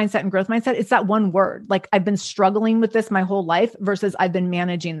fixed mindset and growth mindset. It's that one word. Like I've been struggling with this my whole life versus I've been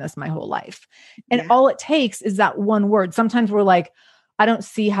managing this my whole life. And all it takes is that one word. Sometimes we're like, I don't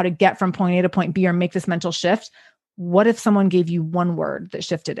see how to get from point A to point B or make this mental shift. What if someone gave you one word that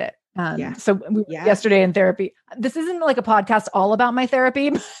shifted it? So yesterday in therapy, this isn't like a podcast all about my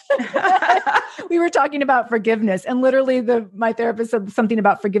therapy. We were talking about forgiveness, and literally my therapist said something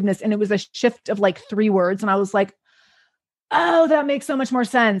about forgiveness, and it was a shift of like 3 words. And I was like, oh, that makes so much more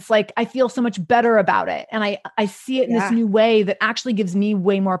sense. Like I feel so much better about it. And I see it in this new way that actually gives me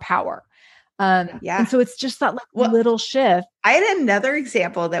way more power. And so it's just that little shift. I had another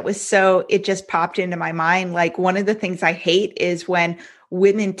example that was it just popped into my mind. Like one of the things I hate is when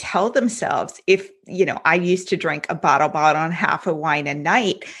women tell themselves, I used to drink a bottle and half a wine a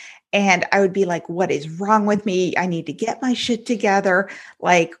night. And I would be like, what is wrong with me? I need to get my shit together.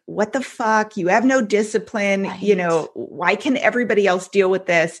 Like, what the fuck? You have no discipline. Right. Why can everybody else deal with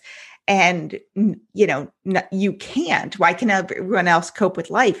this? And, you can't. Why can everyone else cope with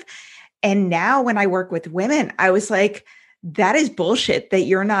life? And now when I work with women, I was like, that is bullshit that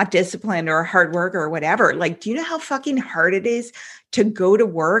you're not disciplined or a hard worker or whatever. Like, do you know how fucking hard it is to go to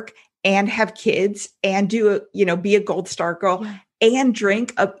work and have kids and be a Gold Star girl and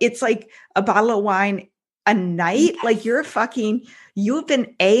drink it's like a bottle of wine a night? Yes. Like you've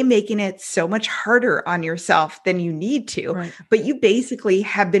been making it so much harder on yourself than you need to, but you basically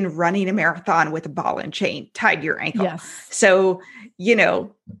have been running a marathon with a ball and chain tied to your ankle. Yes. So,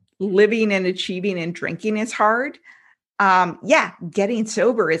 living and achieving and drinking is hard. Getting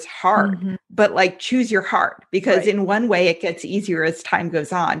sober is hard, but like choose your heart, because in one way it gets easier as time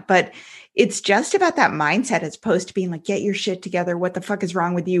goes on, but it's just about that mindset as opposed to being like, get your shit together. What the fuck is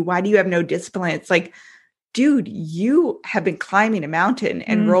wrong with you? Why do you have no discipline? It's like, dude, you have been climbing a mountain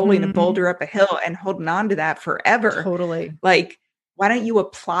and rolling a boulder up a hill and holding on to that forever. Totally. Like, why don't you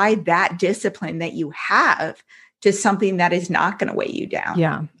apply that discipline that you have to something that is not going to weigh you down?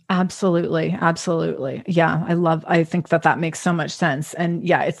 Yeah, absolutely. Absolutely. Yeah. I think that makes so much sense. And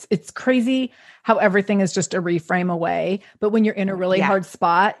it's crazy how everything is just a reframe away. But when you're in a really hard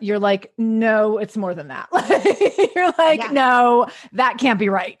spot, you're like, no, it's more than that. You're like, no, that can't be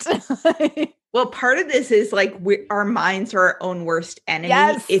right. Well, part of this is like our minds are our own worst enemy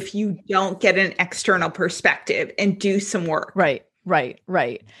Yes. if you don't get an external perspective and do some work. Right.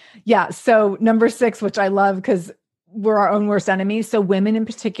 Yeah. So number 6, which I love because we're our own worst enemies. So women in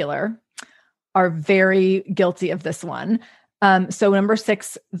particular are very guilty of this one. So number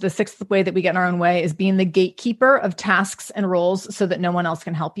 6, the 6th way that we get in our own way is being the gatekeeper of tasks and roles so that no one else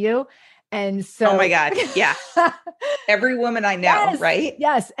can help you. And so, oh my God. Yeah. Every woman I know, right?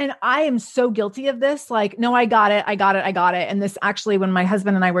 Yes. And I am so guilty of this. Like, no, I got it. And this actually, when my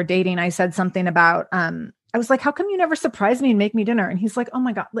husband and I were dating, I said something about, I was like, how come you never surprise me and make me dinner? And he's like, oh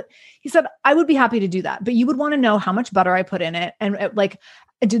my God. He said, I would be happy to do that, but you would want to know how much butter I put in it. And like,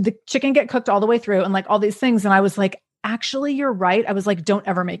 did the chicken get cooked all the way through and like all these things. And I was like, actually, you're right. I was like, don't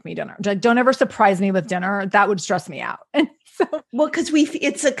ever make me dinner. Don't ever surprise me with dinner. That would stress me out. And so, well, because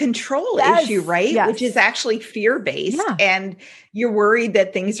it's a control issue, right? Yes. Which is actually fear-based. Yeah. And you're worried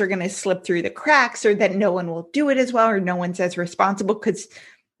that things are going to slip through the cracks or that no one will do it as well, or no one's as responsible. Because,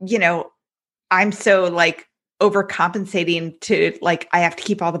 I'm so like overcompensating to like, I have to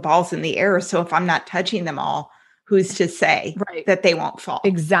keep all the balls in the air. So if I'm not touching them all, who's to say that they won't fall?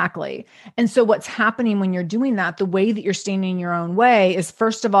 Exactly. And so what's happening when you're doing that, the way that you're standing in your own way is,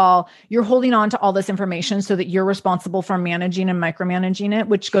 first of all, you're holding on to all this information so that you're responsible for managing and micromanaging it,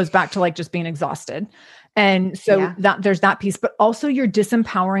 which goes back to like just being exhausted. And so that there's that piece, but also you're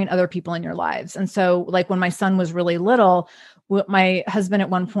disempowering other people in your lives. And so like when my son was really little, my husband at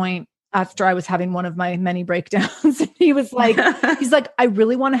one point, after I was having one of my many breakdowns, he was like, he's like, I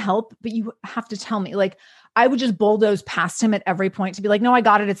really want to help, but you have to tell me. Like, I would just bulldoze past him at every point to be like, no, I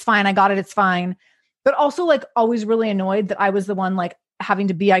got it. It's fine. I got it. It's fine. But also like always really annoyed that I was the one like having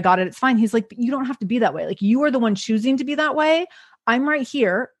to be, I got it. It's fine. He's like, but you don't have to be that way. Like you are the one choosing to be that way. I'm right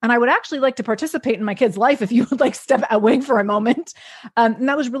here. And I would actually like to participate in my kid's life if you would like step away for a moment. And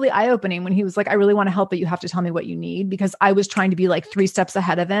that was really eye-opening when he was like, I really want to help, but you have to tell me what you need, because I was trying to be like 3 steps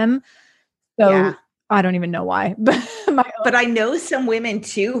ahead of him. So I don't even know why, but I know some women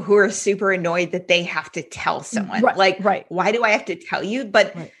too, who are super annoyed that they have to tell someone why do I have to tell you?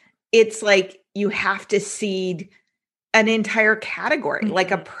 But it's like, you have to seed an entire category, like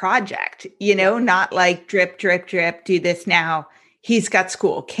a project, not like drip, drip, drip, do this now. He's got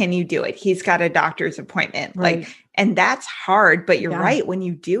school. Can you do it? He's got a doctor's appointment. And that's hard, but you're right. When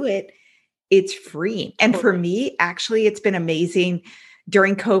you do it, it's freeing. And for me, actually, it's been amazing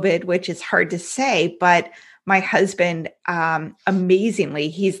during COVID, which is hard to say, but my husband, amazingly,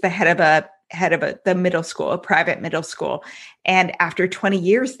 he's the head of the middle school, a private middle school. And after 20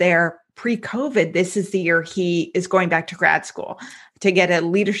 years there, pre-COVID, this is the year he is going back to grad school to get a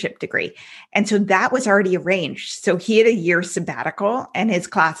leadership degree. And so that was already arranged. So he had a year sabbatical and his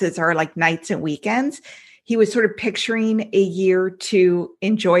classes are like nights and weekends. He was sort of picturing a year to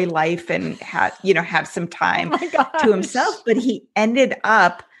enjoy life and have some time to himself. But he ended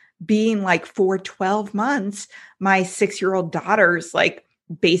up being like, for 12 months, my 6-year-old daughter's like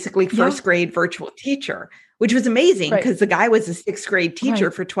basically first grade virtual teacher, which was amazing because the guy was a 6th grade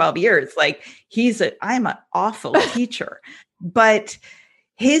teacher for 12 years. Like I'm an awful teacher, but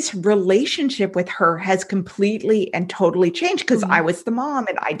his relationship with her has completely and totally changed because I was the mom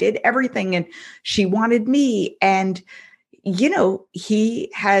and I did everything and she wanted me. And,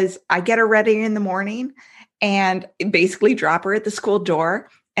 I get her ready in the morning and basically drop her at the school door.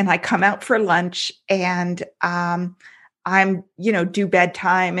 And I come out for lunch and I'm, do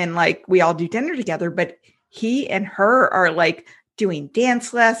bedtime and like we all do dinner together. But he and her are like doing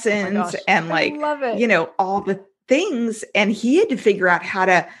dance lessons and like, all the things. And he had to figure out how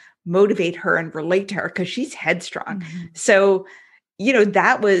to motivate her and relate to her because she's headstrong. So,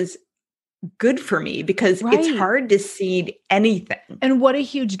 that was good for me because it's hard to seed anything. And what a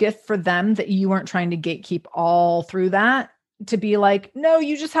huge gift for them that you weren't trying to gatekeep all through that. To be like, no,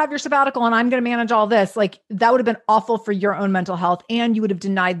 you just have your sabbatical and I'm going to manage all this. Like that would have been awful for your own mental health. And you would have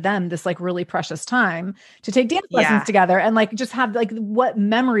denied them this like really precious time to take dance lessons together and like, just have like what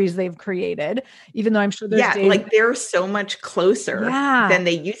memories they've created, even though I'm sure there's days- like they're so much closer than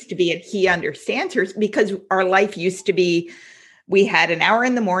they used to be. And he understands her because our life used to be, we had an hour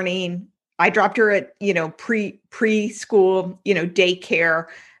in the morning. I dropped her at, preschool, daycare,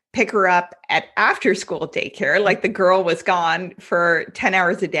 pick her up at after school daycare. Like the girl was gone for 10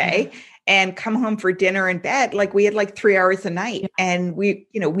 hours a day and come home for dinner and bed. Like we had like 3 hours a night and we,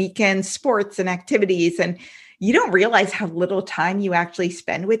 weekend sports and activities. And you don't realize how little time you actually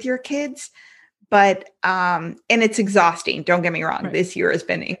spend with your kids, but, and it's exhausting. Don't get me wrong. This year has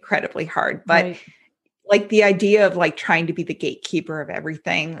been incredibly hard, but like the idea of like trying to be the gatekeeper of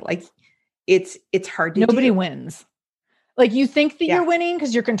everything, like it's hard to Nobody do. wins. Like you think that you're winning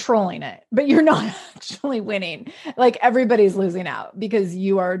because you're controlling it, but you're not actually winning. Like everybody's losing out because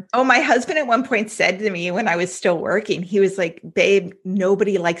you are. Oh, my husband at one point said to me when I was still working, he was like, babe,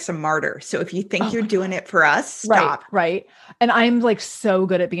 nobody likes a martyr. So if you think you're doing it for us, stop. Right. And I'm like so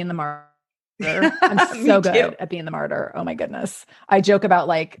good at being the martyr. I'm so good at being the martyr. Oh my goodness. I joke about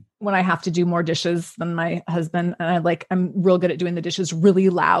like when I have to do more dishes than my husband, and I'm real good at doing the dishes really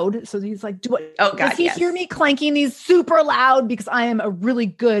loud. So he's like, does he hear me clanking these super loud? Because I am a really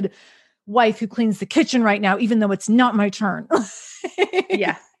good wife who cleans the kitchen right now, even though it's not my turn.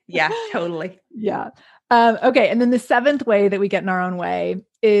 Yeah, totally. Yeah. Okay. And then the seventh way that we get in our own way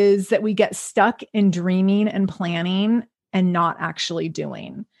is that we get stuck in dreaming and planning and not actually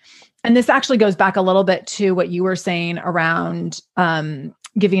doing. And this actually goes back a little bit to what you were saying around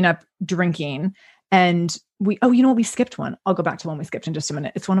giving up drinking. And we skipped one. I'll go back to one we skipped in just a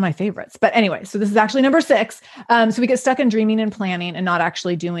minute. It's one of my favorites. But anyway, so this is actually number 6. So we get stuck in dreaming and planning and not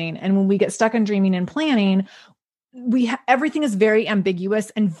actually doing. And when we get stuck in dreaming and planning, everything is very ambiguous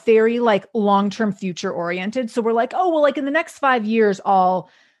and very like long-term future oriented. So we're like, oh, well, like in the next 5 years,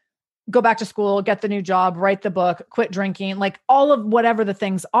 I'll go back to school, get the new job, write the book, quit drinking, like all of whatever the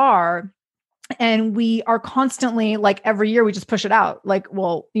things are. And we are constantly like every year we just push it out. Like,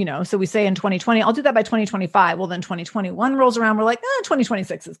 well, so we say in 2020, I'll do that by 2025. Well, then 2021 rolls around. We're like,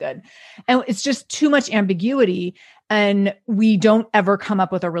 2026 is good. And it's just too much ambiguity. And we don't ever come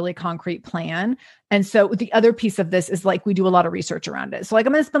up with a really concrete plan. And so the other piece of this is like, we do a lot of research around it. So like,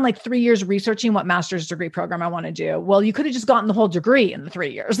 I'm going to spend like 3 years researching what master's degree program I want to do. Well, you could have just gotten the whole degree in the 3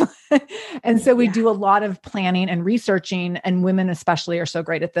 years. And so we do a lot of planning and researching, and women especially are so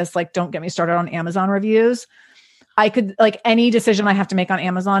great at this. Like, don't get me started on Amazon reviews. I could like any decision I have to make on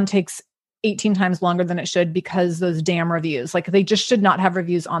Amazon takes 18 times longer than it should because those damn reviews, like they just should not have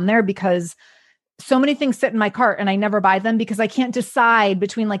reviews on there because so many things sit in my cart and I never buy them because I can't decide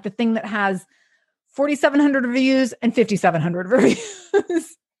between like the thing that has 4,700 reviews and 5,700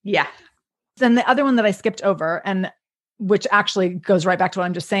 reviews. Yeah. Then the other one that I skipped over, and which actually goes right back to what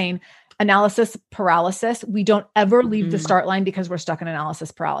I'm just saying, analysis paralysis. We don't ever leave the start line because we're stuck in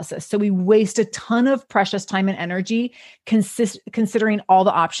analysis paralysis. So we waste a ton of precious time and energy considering all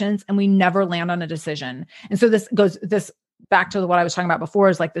the options, and we never land on a decision. And so this back to what I was talking about before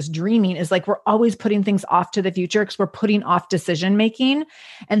is like this dreaming is like, we're always putting things off to the future because we're putting off decision-making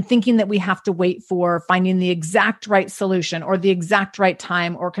and thinking that we have to wait for finding the exact right solution or the exact right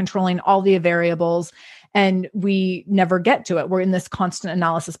time or controlling all the variables. And we never get to it. We're in this constant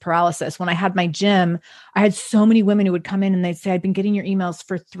analysis paralysis. When I had my gym, I had so many women who would come in and they'd say, I've been getting your emails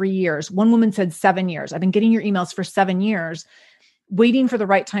for 3 years. One woman said 7 years. I've been getting your emails for 7 years, waiting for the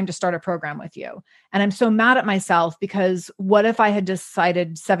right time to start a program with you. And I'm so mad at myself because what if I had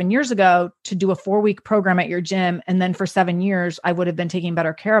decided 7 years ago to do a 4-week program at your gym? And then for 7 years, I would have been taking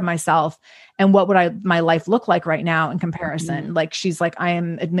better care of myself. And what would my life look like right now in comparison? Like, she's like, I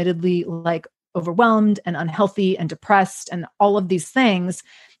am admittedly like overwhelmed and unhealthy and depressed and all of these things.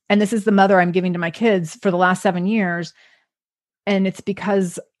 And this is the mother I'm giving to my kids for the last 7 years. And it's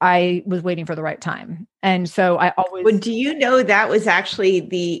because I was waiting for the right time. And so I always... Well, do you know that was actually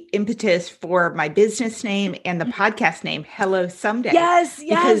the impetus for my business name and the podcast name, Hello Someday? Yes.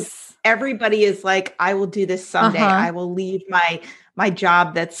 Because everybody is like, I will do this someday. I will leave my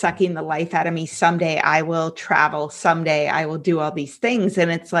job that's sucking the life out of me someday. I will travel someday. I will do all these things. And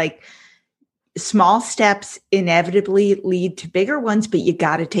it's like, small steps inevitably lead to bigger ones, but you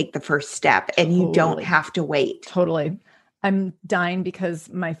got to take the first step and you don't have to wait. Totally. I'm dying because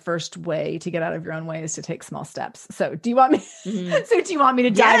my first way to get out of your own way is to take small steps. So do you want me, do you want me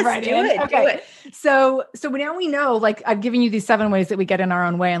to dive right in? Do it. So now we know, like, I've given you these 7 ways that we get in our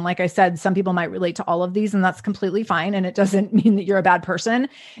own way. And like I said, some people might relate to all of these, and that's completely fine. And it doesn't mean that you're a bad person.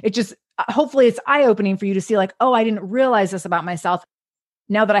 It just, hopefully it's eye-opening for you to see like, oh, I didn't realize this about myself.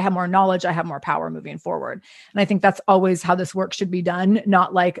 Now that I have more knowledge, I have more power moving forward. And I think that's always how this work should be done.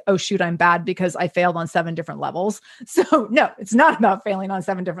 Not like, oh, shoot, I'm bad because I failed on 7 different levels. So no, it's not about failing on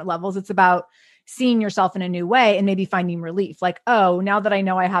 7 different levels. It's about seeing yourself in a new way and maybe finding relief. Like, oh, now that I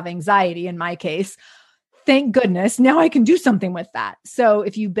know I have anxiety in my case, thank goodness, now I can do something with that. So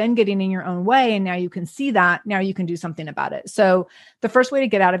if you've been getting in your own way and now you can see that, now you can do something about it. So the first way to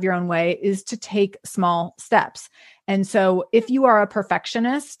get out of your own way is to take small steps. And so if you are a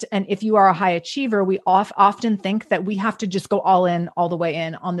perfectionist and if you are a high achiever, we often think that we have to just go all the way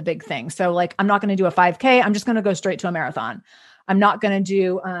in on the big thing. So like, I'm not going to do a 5K. I'm just going to go straight to a marathon. I'm not going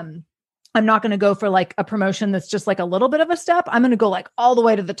to go for like a promotion that's just like a little bit of a step. I'm going to go like all the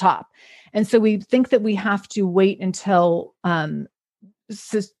way to the top. And so we think that we have to wait until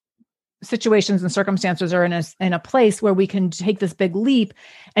situations and circumstances are in a place where we can take this big leap.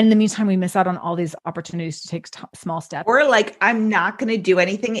 And in the meantime, we miss out on all these opportunities to take small steps. Or like, I'm not going to do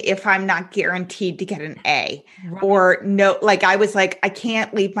anything if I'm not guaranteed to get an A. Right. Or no, like I was like, I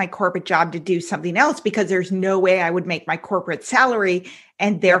can't leave my corporate job to do something else because there's no way I would make my corporate salary.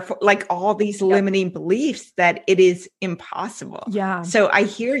 And therefore, like all these limiting beliefs that it is impossible. Yeah. So I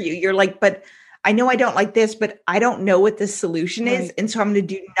hear you. You're like, but I know I don't like this, but I don't know what the solution is. And so I'm going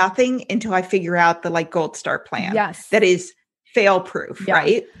to do nothing until I figure out the like gold star plan. Yes. That is fail proof,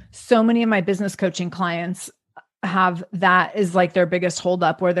 right? So many of my business coaching clients have that is like their biggest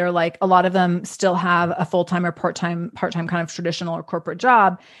holdup, where they're like, a lot of them still have a full-time or part-time kind of traditional or corporate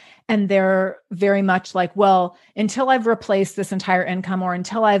job. And they're very much like, well, until I've replaced this entire income, or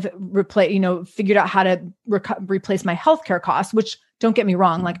until I've figured out how to replace my healthcare costs, which don't get me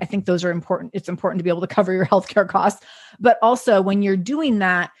wrong. Like, I think those are important. It's important to be able to cover your healthcare costs. But also when you're doing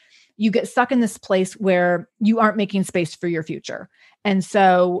that, you get stuck in this place where you aren't making space for your future. And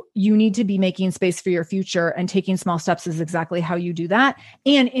so you need to be making space for your future, and taking small steps is exactly how you do that.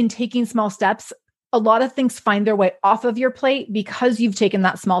 And in taking small steps, a lot of things find their way off of your plate because you've taken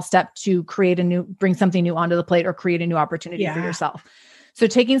that small step to bring something new onto the plate, or create a new opportunity for yourself. So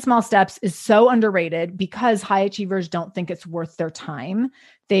taking small steps is so underrated because high achievers don't think it's worth their time.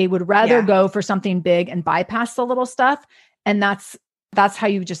 They would rather go for something big and bypass the little stuff. And that's how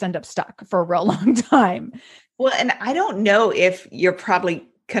you just end up stuck for a real long time. Well, and I don't know if you're probably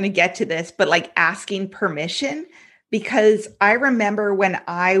going to get to this, but like asking permission, because I remember when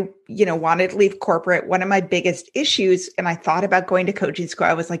I, wanted to leave corporate, one of my biggest issues, and I thought about going to coaching school,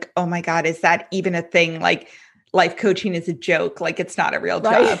 I was like, oh my God, is that even a thing? Like, life coaching is a joke. Like, it's not a real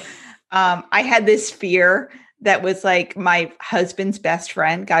job. I had this fear that was like my husband's best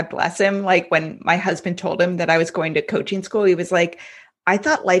friend, God bless him. Like, when my husband told him that I was going to coaching school, he was like, I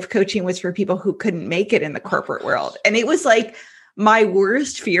thought life coaching was for people who couldn't make it in the corporate world. And it was like my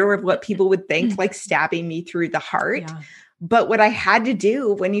worst fear of what people would think, like stabbing me through the heart. Yeah. But what I had to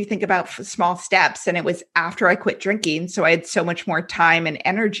do, when you think about small steps, and it was after I quit drinking, so I had so much more time and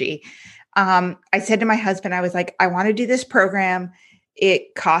energy. I said to my husband, I was like, I want to do this program.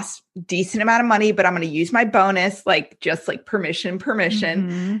 It costs a decent amount of money, but I'm going to use my bonus, like just like permission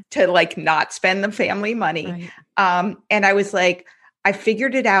to like not spend the family money. Right. And I was like, I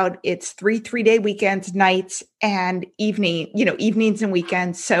figured it out. It's 3-day weekends, nights and evenings and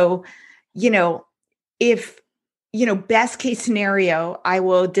weekends. So, if, best case scenario, I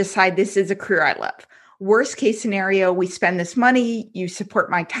will decide this is a career I love. Worst case scenario, we spend this money, you support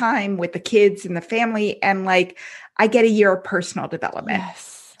my time with the kids and the family, and like, I get a year of personal development.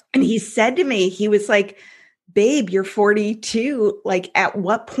 Yes. And he said to me, he was like, babe, you're 42. Like, at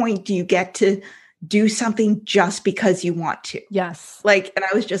what point do you get to do something just because you want to? Yes. Like, and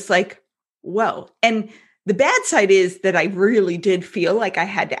I was just like, whoa. And the bad side is that I really did feel like I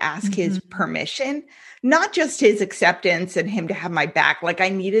had to ask his permission, not just his acceptance and him to have my back. Like, I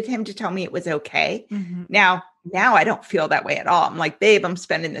needed him to tell me it was okay. Now I don't feel that way at all. I'm like, babe, I'm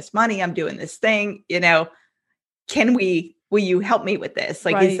spending this money. I'm doing this thing, will you help me with this?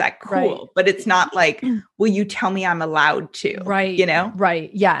 Like, is that cool? Right. But it's not like, will you tell me I'm allowed to? Right.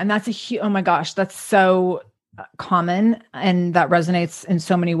 Right. Yeah. And that's oh my gosh, that's so common. And that resonates in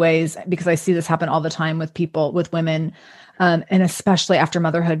so many ways, because I see this happen all the time with people, with women, and especially after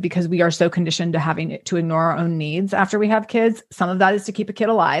motherhood, because we are so conditioned to having to ignore our own needs after we have kids. Some of that is to keep a kid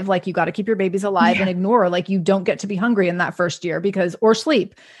alive. Like, you got to keep your babies alive and ignore, like, you don't get to be hungry in that first year or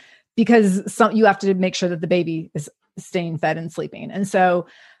sleep, because you have to make sure that the baby is staying fed and sleeping. And so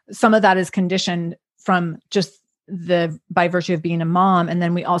some of that is conditioned from just by virtue of being a mom. And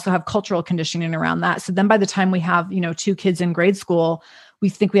then we also have cultural conditioning around that. So then by the time we have, 2 kids in grade school, we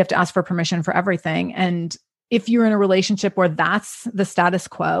think we have to ask for permission for everything. And if you're in a relationship where that's the status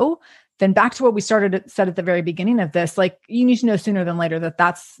quo, then back to what we said at the very beginning of this, like, you need to know sooner than later that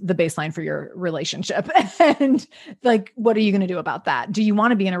that's the baseline for your relationship. And like, what are you going to do about that? Do you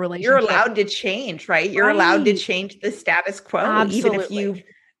want to be in a relationship? You're allowed to change, right? You're allowed to change the status quo, even if you've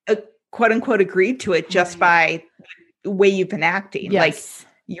quote unquote agreed to it just by the way you've been acting. Yes.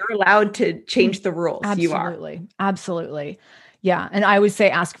 Like, you're allowed to change the rules. Absolutely. You are. Absolutely. Yeah. And I always say,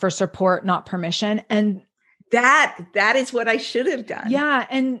 ask for support, not permission. And that is what I should have done. Yeah.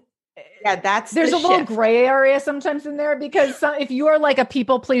 And there's a little gray area sometimes in there, because if you are like a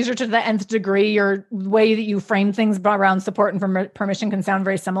people pleaser to the nth degree, your way that you frame things around support and permission can sound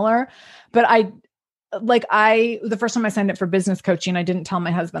very similar. But the first time I signed up for business coaching, I didn't tell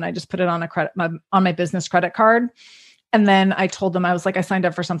my husband. I just put it on on my business credit card. And then I told them, I was like, I signed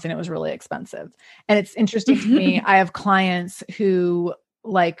up for something that was really expensive. And it's interesting to me. I have clients who,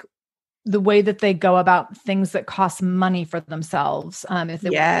 like, the way that they go about things that cost money for themselves. If they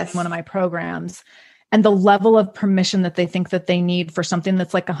want to do one of my programs, and the level of permission that they think that they need for something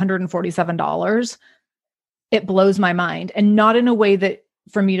that's like $147, it blows my mind. And not in a way that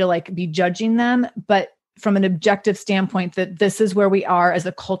for me to like be judging them, but from an objective standpoint, that this is where we are as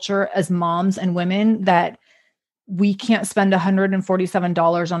a culture, as moms and women, that we can't spend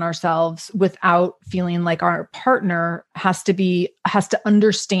 $147 on ourselves without feeling like our partner has to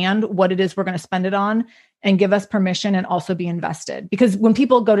understand what it is we're going to spend it on and give us permission and also be invested. Because when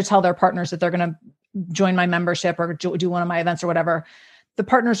people go to tell their partners that they're going to join my membership or do one of my events or whatever, the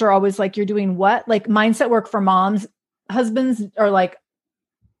partners are always like, you're doing what? Like mindset work for moms. Husbands are like,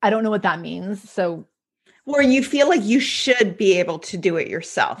 I don't know what that means. So, or you feel like you should be able to do it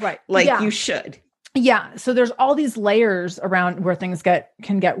yourself. Right. Like you should. Yeah. So there's all these layers around where things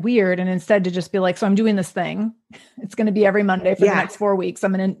can get weird. And instead to just be like, so I'm doing this thing. It's going to be every Monday for the next 4 weeks.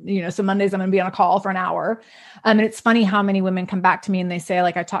 I'm going to, so Mondays I'm going to be on a call for an hour. And it's funny how many women come back to me and they say,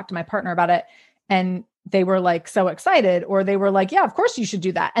 like, I talked to my partner about it and they were like so excited, or they were like, yeah, of course you should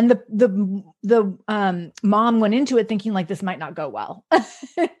do that. And the mom went into it thinking like, this might not go well. And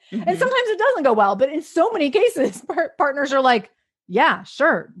sometimes it doesn't go well, but in so many cases, partners are like, yeah,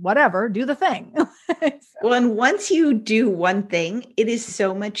 sure, whatever, do the thing. Well, and once you do one thing, it is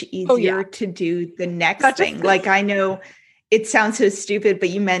so much easier to do the next thing. Like, I know it sounds so stupid, but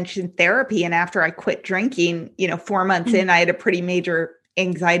you mentioned therapy. And after I quit drinking, 4 months in, I had a pretty major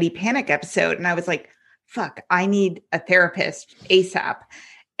anxiety panic episode. And I was like, fuck, I need a therapist ASAP.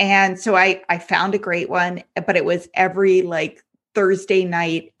 And so I found a great one, but it was every like Thursday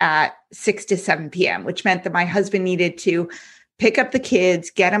night at 6 to 7 p.m., which meant that my husband needed to pick up the kids,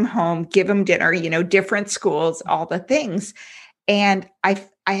 get them home, give them dinner, different schools, all the things. And I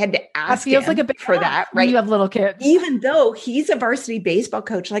had to ask him like a big for that, right? You have little kids. Even though he's a varsity baseball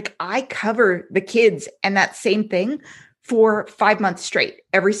coach, like I cover the kids and that same thing for 5 months straight,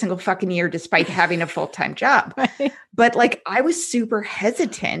 every single fucking year, despite having a full-time job. Right. But like, I was super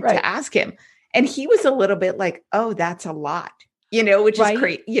hesitant to ask him. And he was a little bit like, oh, that's a lot. Which is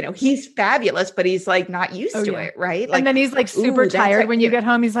great. He's fabulous, but he's like not used to it. Right. Like, and then he's like super tired when you get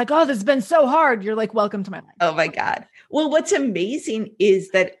home. He's like, oh, this has been so hard. You're like, welcome to my life. Oh my God. Well, what's amazing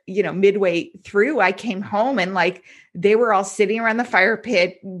is that, midway through, I came home and like, they were all sitting around the fire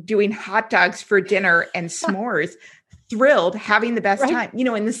pit doing hot dogs for dinner and s'mores, thrilled, having the best time,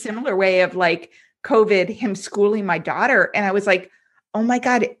 in the similar way of like COVID, him schooling my daughter. And I was like, oh my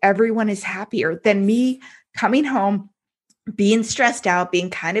God, everyone is happier than me coming home, being stressed out, being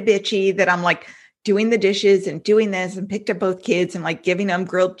kind of bitchy that I'm like doing the dishes and doing this and picked up both kids and like giving them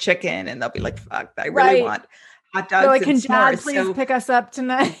grilled chicken. And they'll be like, fuck, I really want hot dogs. Like, and can Dad please pick us up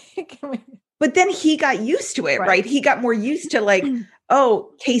tonight? But then he got used to it, right? He got more used to like,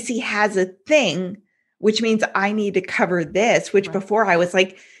 oh, Casey has a thing, which means I need to cover this, which before I was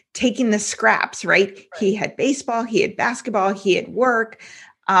like taking the scraps, right? He had baseball, he had basketball, he had work.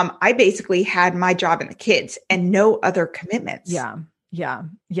 I basically had my job and the kids and no other commitments.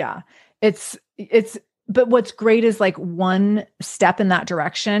 Yeah. But what's great is like one step in that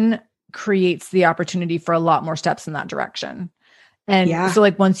direction creates the opportunity for a lot more steps in that direction. And so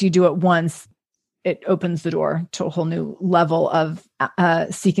like once you do it once, it opens the door to a whole new level of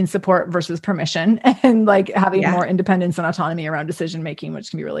seeking support versus permission and like having more independence and autonomy around decision-making, which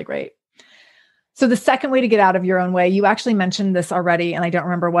can be really great. So the second way to get out of your own way, you actually mentioned this already, and I don't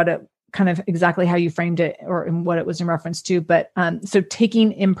remember what it kind of exactly how you framed it or what it was in reference to, but so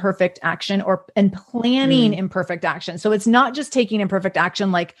taking imperfect action and planning imperfect action. So it's not just taking imperfect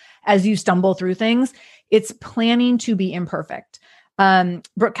action, like as you stumble through things, it's planning to be imperfect.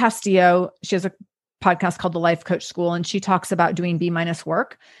 Brooke Castillo, she has a podcast called The Life Coach School, and she talks about doing B-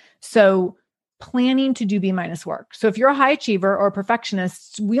 work. So planning to do B- work. So if you're a high achiever or a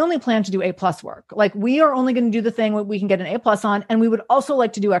perfectionist, we only plan to do A+ work. Like we are only going to do the thing we can get an A+ on, and we would also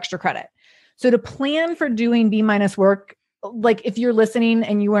like to do extra credit. So to plan for doing B- work, like if you're listening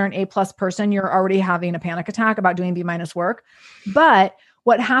and you are an A+ person, you're already having a panic attack about doing B- work. But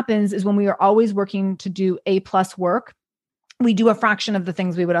what happens is when we are always working to do A+ work, we do a fraction of the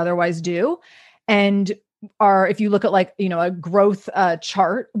things we would otherwise do. And if you look at like, a growth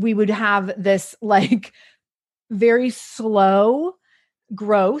chart, we would have this like very slow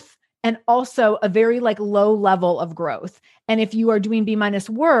growth and also a very like low level of growth. And if you are doing B-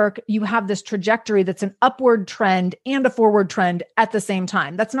 work, you have this trajectory that's an upward trend and a forward trend at the same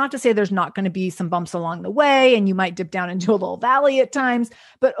time. That's not to say there's not going to be some bumps along the way and you might dip down into a little valley at times,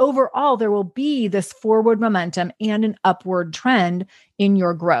 but overall there will be this forward momentum and an upward trend in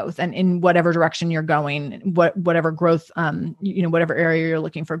your growth and in whatever direction you're going, whatever growth, whatever area you're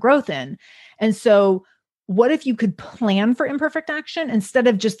looking for growth in. And so what if you could plan for imperfect action instead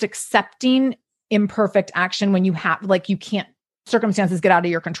of just accepting imperfect action when you have, like, you can't, circumstances get out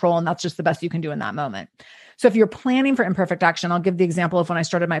of your control and that's just the best you can do in that moment. So if you're planning for imperfect action, I'll give the example of when I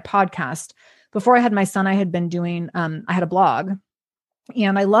started my podcast. Before I had my son, I had been doing, I had a blog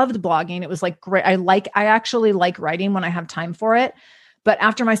and I loved blogging. It was like great. I actually like writing when I have time for it. But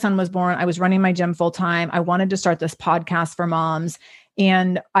after my son was born, I was running my gym full time. I wanted to start this podcast for moms.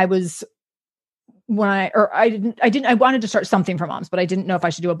 And I wanted to start something for moms, but I didn't know if I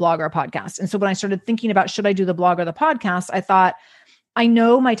should do a blog or a podcast. And so when I started thinking about, should I do the blog or the podcast, I thought, I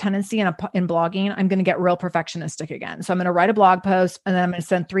know my tendency in blogging, I'm going to get real perfectionistic again. So I'm going to write a blog post and then I'm going to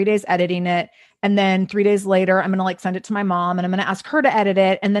spend 3 days editing it. And then 3 days later, I'm going to like send it to my mom and I'm going to ask her to edit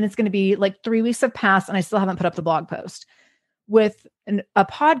it. And then it's going to be like 3 weeks have passed and I still haven't put up the blog post. With a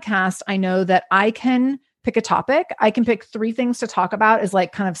podcast, I know that I can pick a topic. I can pick 3 things to talk about as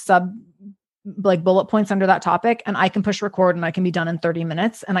like kind of like bullet points under that topic. And I can push record and I can be done in 30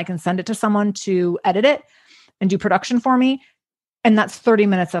 minutes and I can send it to someone to edit it and do production for me. And that's 30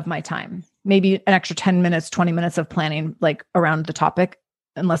 minutes of my time, maybe an extra 10 minutes, 20 minutes of planning, like around the topic,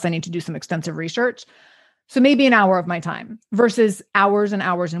 unless I need to do some extensive research. So maybe an hour of my time versus hours and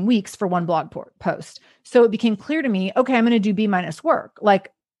hours and weeks for one blog post. So it became clear to me, okay, I'm going to do B- work.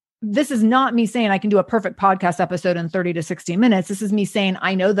 Like, this is not me saying I can do a perfect podcast episode in 30 to 60 minutes. This is me saying,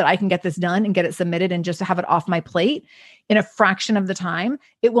 I know that I can get this done and get it submitted and just have it off my plate in a fraction of the time.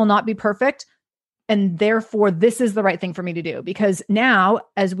 It will not be perfect. And therefore, this is the right thing for me to do, because now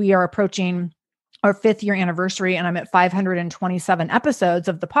as we are approaching our 5th year anniversary and I'm at 527 episodes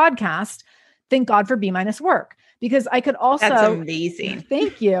of the podcast, thank God for B- work. Because I could also— That's amazing.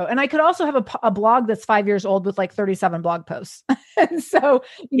 Thank you. And I could also have a blog that's 5 years old with like 37 blog posts. And so,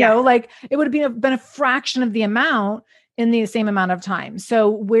 you know, like it would have been a fraction of the amount in the same amount of time. So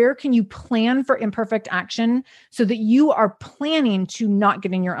where can you plan for imperfect action so that you are planning to not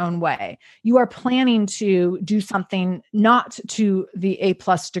get in your own way? You are planning to do something not to the A+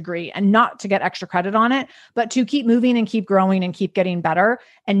 degree and not to get extra credit on it, but to keep moving and keep growing and keep getting better,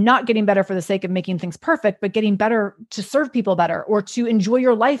 and not getting better for the sake of making things perfect, but getting better to serve people better or to enjoy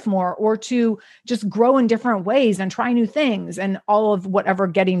your life more or to just grow in different ways and try new things and all of whatever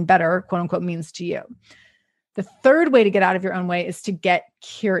getting better, quote unquote, means to you. The third way to get out of your own way is to get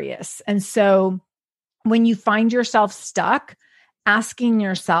curious. And so when you find yourself stuck, asking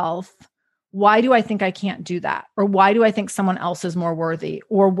yourself, why do I think I can't do that? Or why do I think someone else is more worthy?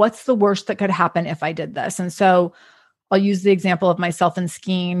 Or what's the worst that could happen if I did this? And so I'll use the example of myself in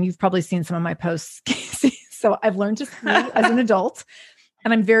skiing. You've probably seen some of my posts. So I've learned to ski as an adult.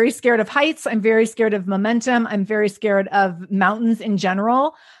 And I'm very scared of heights. I'm very scared of momentum. I'm very scared of mountains in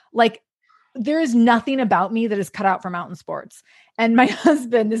general. Like, there is nothing about me that is cut out for mountain sports. And my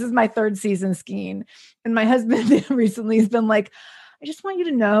husband, this is my 3rd season skiing. And my husband recently has been like, I just want you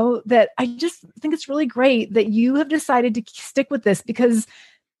to know that I just think it's really great that you have decided to stick with this, because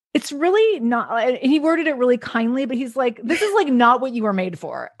it's really not, and he worded it really kindly, but he's like, this is like not what you were made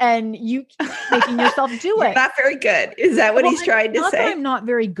for. And you keep making yourself do it. Not very good. Is that what he's trying to say? That I'm not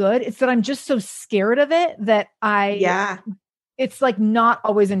very good. It's that I'm just so scared of it that it's like not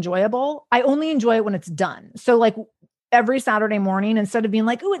always enjoyable. I only enjoy it when it's done. So like every Saturday morning, instead of being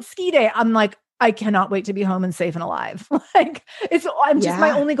like, oh, it's ski day, I'm like, I cannot wait to be home and safe and alive.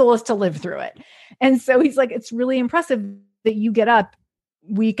 My only goal is to live through it. And so he's like, it's really impressive that you get up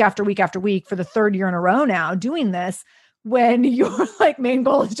week after week after week for the 3rd year in a row now doing this, when your like main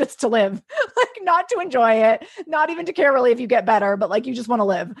goal is just to live, like not to enjoy it, not even to care really if you get better, but like you just want to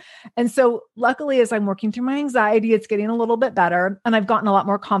live. And so luckily, as I'm working through my anxiety, it's getting a little bit better. And I've gotten a lot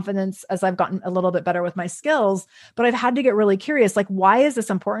more confidence as I've gotten a little bit better with my skills, but I've had to get really curious. Like, why is this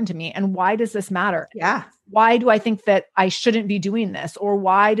important to me? And why does this matter? Yeah. Why do I think that I shouldn't be doing this? Or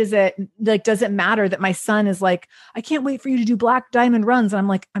why does it matter that my son is like, I can't wait for you to do black diamond runs. And I'm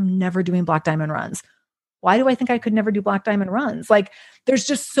like, I'm never doing black diamond runs. Why do I think I could never do black diamond runs? Like, there's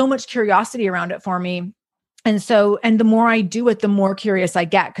just so much curiosity around it for me. And the more I do it, the more curious I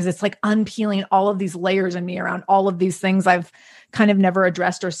get, because it's like unpeeling all of these layers in me around all of these things I've kind of never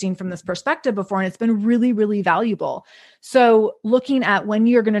addressed or seen from this perspective before. And it's been really, really valuable. So looking at when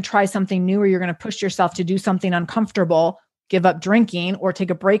you're going to try something new or you're going to push yourself to do something uncomfortable, give up drinking or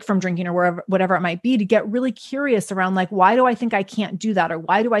take a break from drinking or whatever it might be, to get really curious around like, why do I think I can't do that? Or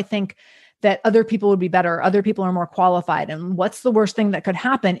why do I think that other people would be better, or other people are more qualified? And what's the worst thing that could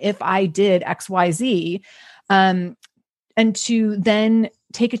happen if I did X, Y, Z? And to then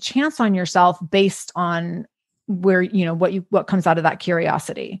take a chance on yourself based on where, what comes out of that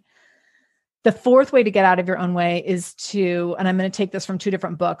curiosity. The fourth way to get out of your own way is to, and I'm going to take this from two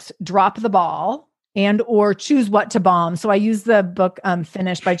different books, drop the ball and or choose what to bomb. So I used the book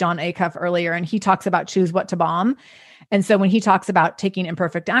Finished by John Acuff earlier, and he talks about choose what to bomb. And so when he talks about taking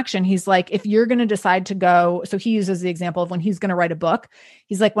imperfect action, he's like, if you're going to decide to go, so he uses the example of when he's going to write a book.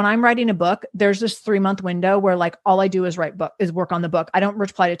 He's like, when I'm writing a book, there's this 3-month window where like all I do is work on the book. I don't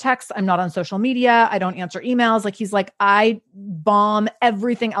reply to texts. I'm not on social media. I don't answer emails. Like he's like, I bomb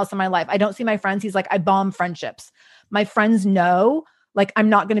everything else in my life. I don't see my friends. He's like, I bomb friendships. My friends know, like, I'm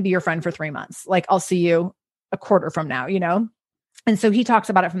not going to be your friend for 3 months. Like I'll see you a quarter from now, And so he talks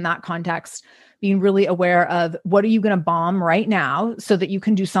about it from that context, being really aware of what are you going to bomb right now so that you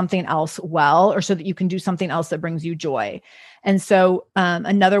can do something else well, or so that you can do something else that brings you joy. And so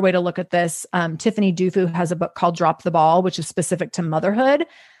another way to look at this, Tiffany Dufu has a book called Drop the Ball, which is specific to motherhood.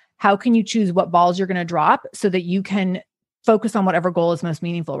 How can you choose what balls you're going to drop so that you can focus on whatever goal is most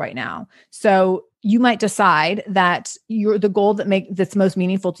meaningful right now? So you might decide that the goal that's most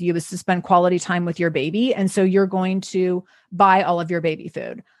meaningful to you is to spend quality time with your baby. And so you're going to buy all of your baby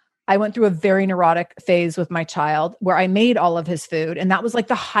food. I went through a very neurotic phase with my child where I made all of his food. And that was like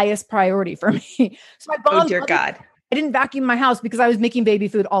the highest priority for me. So oh, dear God. I didn't vacuum my house because I was making baby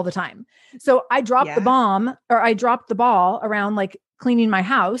food all the time. So I dropped the ball around like cleaning my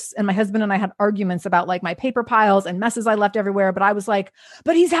house. And my husband and I had arguments about like my paper piles and messes I left everywhere. But I was like,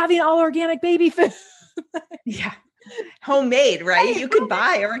 but he's having all organic baby food. Yeah. Homemade, right? You could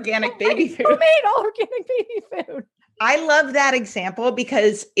buy organic baby food. Homemade, all organic baby food. I love that example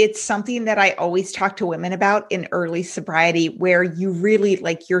because it's something that I always talk to women about in early sobriety, where you really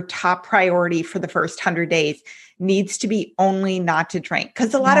like your top priority for the first 100 days needs to be only not to drink.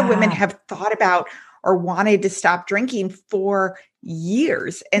 Because a lot of women have thought about or wanted to stop drinking for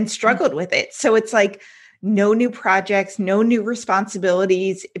years and struggled with it. So it's like no new projects, no new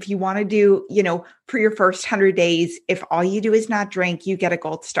responsibilities. If you want to do, for your first 100 days, if all you do is not drink, you get a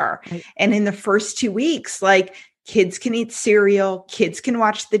gold star. Right. And in the first 2 weeks, like, kids can eat cereal, kids can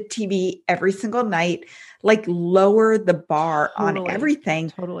watch the TV every single night, like lower the bar on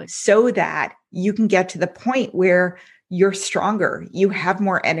everything so that you can get to the point where you're stronger, you have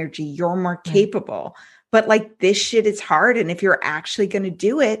more energy, you're more capable. But like this shit is hard. And if you're actually going to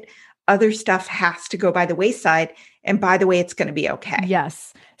do it, other stuff has to go by the wayside. And by the way, it's going to be okay.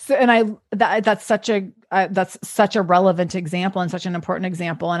 Yes. So, and that's such a relevant example and such an important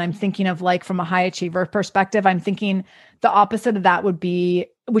example. And I'm thinking of like, from a high achiever perspective, I'm thinking the opposite of that would be,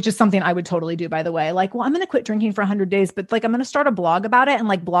 which is something I would totally do, by the way, like, well, I'm going to quit drinking for 100 days, but like, I'm going to start a blog about it and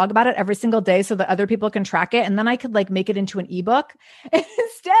like blog about it every single day so that other people can track it. And then I could like make it into an ebook. And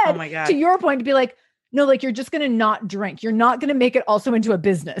instead, oh my God, to your point, to be like, no, like you're just going to not drink. You're not going to make it also into a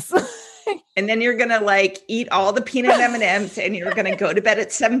business. And then you're going to like eat all the peanut M&Ms and you're going to go to bed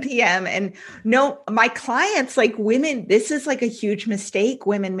at 7 p.m. And no, my clients, like women, this is like a huge mistake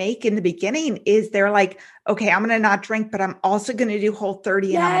women make in the beginning is they're like, okay, I'm going to not drink, but I'm also going to do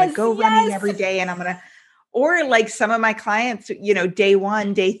Whole30 and I'm going to go running every day. And I'm going to, or like some of my clients, day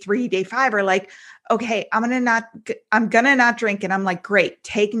 1, day 3, day 5 are like, okay, I'm going to not drink. And I'm like, great,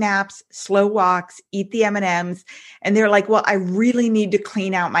 take naps, slow walks, eat the M&Ms. And they're like, well, I really need to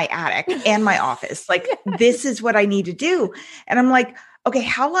clean out my attic and my office. Like, this is what I need to do. And I'm like, okay,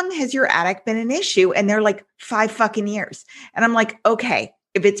 how long has your attic been an issue? And they're like 5 fucking years. And I'm like, okay,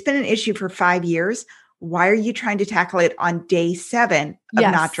 if it's been an issue for 5 years, why are you trying to tackle it on day 7 of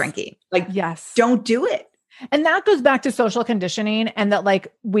not drinking? Like, don't do it. And that goes back to social conditioning, and that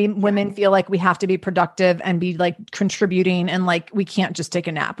like women feel like we have to be productive and be like contributing, and like we can't just take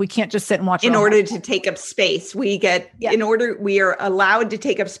a nap. We can't just sit and watch. In order to take up space, we are allowed to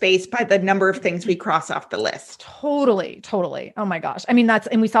take up space by the number of things we cross off the list. Totally. Oh my gosh. I mean,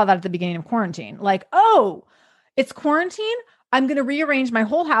 and we saw that at the beginning of quarantine. Like, oh, it's quarantine. I'm going to rearrange my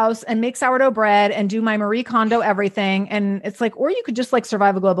whole house and make sourdough bread and do my Marie Kondo everything. And it's like, or you could just like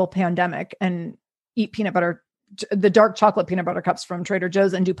survive a global pandemic and eat peanut butter, the dark chocolate peanut butter cups from Trader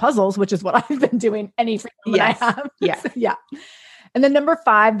Joe's, and do puzzles, which is what I've been doing any freedom that I have. Yeah. Yeah. And then number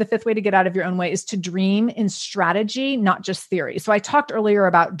 5, the 5th way to get out of your own way is to dream in strategy, not just theory. So I talked earlier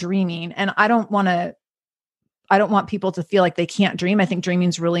about dreaming, and I don't want people to feel like they can't dream. I think dreaming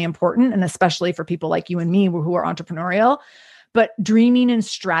is really important. And especially for people like you and me who are entrepreneurial, but dreaming in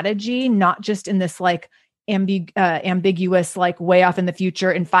strategy, not just in this like ambiguous, like way off in the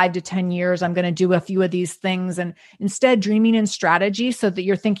future, in 5 to 10 years, I'm going to do a few of these things. And instead dreaming in strategy so that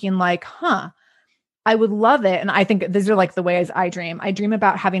you're thinking like, I would love it. And I think these are like the ways I dream. I dream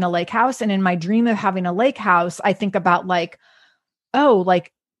about having a lake house. And in my dream of having a lake house, I think about like, oh,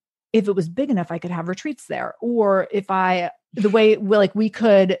 like if it was big enough, I could have retreats there. Or if we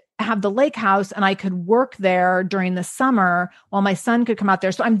could have the lake house and I could work there during the summer while my son could come out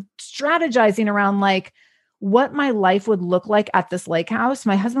there. So I'm strategizing around like what my life would look like at this lake house.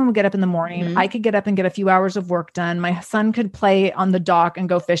 My husband would get up in the morning. Mm-hmm. I could get up and get a few hours of work done. My son could play on the dock and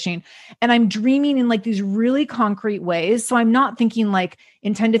go fishing. And I'm dreaming in like these really concrete ways. So I'm not thinking like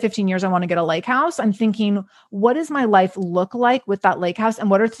in 10 to 15 years, I want to get a lake house. I'm thinking, what does my life look like with that lake house?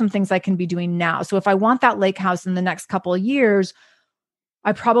 And what are some things I can be doing now? So if I want that lake house in the next couple of years,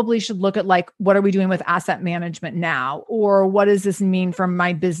 I probably should look at like, what are we doing with asset management now? Or what does this mean for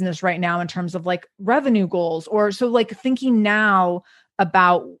my business right now in terms of like revenue goals? Or so like thinking now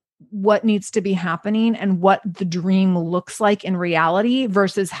about what needs to be happening and what the dream looks like in reality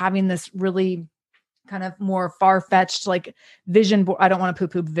versus having this really kind of more far-fetched like vision board. I don't want to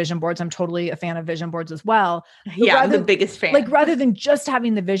poo-poo vision boards. I'm totally a fan of vision boards as well. Yeah, I'm the biggest fan. Like rather than just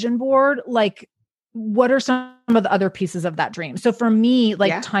having the vision board, like what are some of the other pieces of that dream? So for me,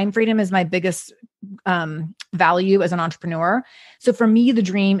 like time freedom is my biggest value as an entrepreneur. So for me, the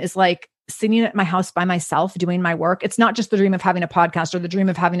dream is like sitting at my house by myself, doing my work. It's not just the dream of having a podcast or the dream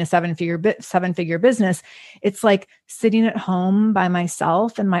of having a seven-figure business. It's like sitting at home by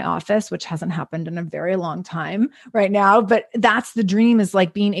myself in my office, which hasn't happened in a very long time right now. But that's the dream, is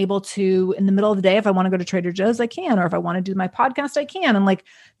like being able to, in the middle of the day, if I want to go to Trader Joe's, I can, or if I want to do my podcast, I can. And like,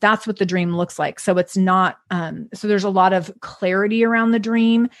 that's what the dream looks like. So it's not, so there's a lot of clarity around the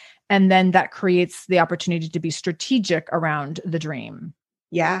dream. And then that creates the opportunity to be strategic around the dream.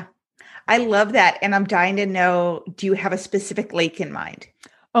 Yeah. I love that. And I'm dying to know, do you have a specific lake in mind?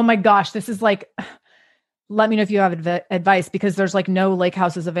 Oh my gosh. This is like, let me know if you have advice, because there's like no lake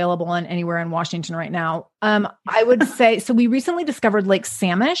houses available anywhere in Washington right now. I would say, so we recently discovered Lake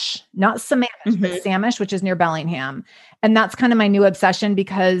Sammamish, not Sammamish, but Sammamish, which is near Bellingham. And that's kind of my new obsession,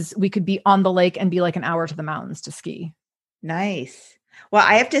 because we could be on the lake and be like an hour to the mountains to ski. Nice. Well,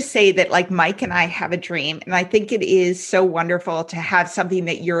 I have to say that like Mike and I have a dream, and I think it is so wonderful to have something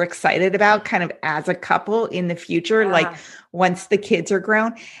that you're excited about kind of as a couple in the future, like once the kids are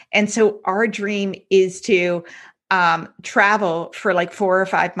grown. And so our dream is to travel for like 4 or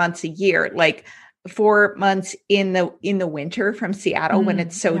 5 months a year, like 4 months in the winter from Seattle when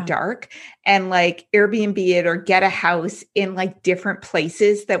it's so dark, and like Airbnb it or get a house in like different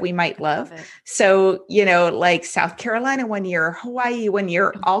places that we might love. So, you know, like South Carolina 1 year, Hawaii 1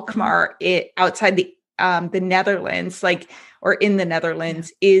 year, Alkmaar outside the Netherlands, like, or in the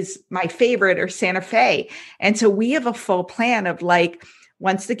Netherlands is my favorite, or Santa Fe. And so we have a full plan of like,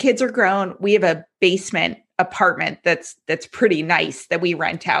 once the kids are grown, we have a basement apartment that's pretty nice that we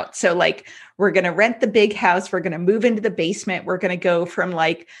rent out. So like, we're going to rent the big house. We're going to move into the basement. We're going to go from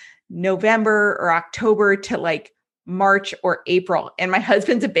like November or October to like March or April. And my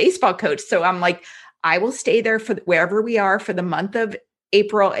husband's a baseball coach. So I'm like, I will stay there for wherever we are for the month of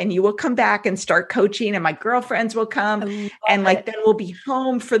April, and you will come back and start coaching, and my girlfriends will come, and like, then we'll be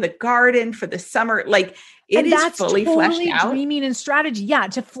home for the garden for the summer. Like, it is fully fleshed out. Dreaming and strategy. Yeah.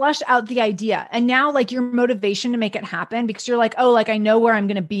 To flesh out the idea. And now like your motivation to make it happen, because you're like, oh, like I know where I'm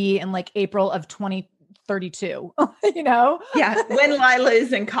going to be in like April of 2032, you know? Yeah. When Lila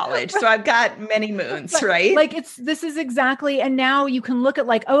is in college. So I've got many moons, but, right? Like this is exactly. And now you can look at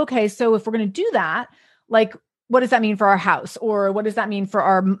like, oh, okay, so if we're going to do that, like, what does that mean for our house? Or what does that mean for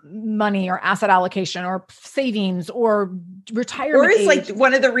our money or asset allocation or savings or retirement? Or it's like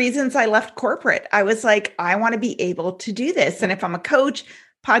one of the reasons I left corporate. I was like, I want to be able to do this. And if I'm a coach,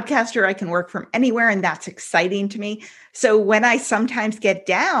 podcaster, I can work from anywhere. And that's exciting to me. So when I sometimes get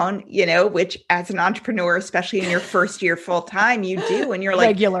down, you know, which as an entrepreneur, especially in your first year full time, you do, and you're like,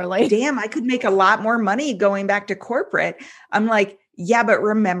 regularly, damn, I could make a lot more money going back to corporate. I'm like, yeah, but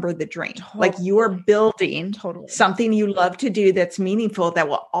remember the dream. Like, you are building something you love to do that's meaningful, that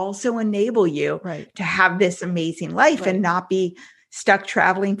will also enable you to have this amazing life and not be stuck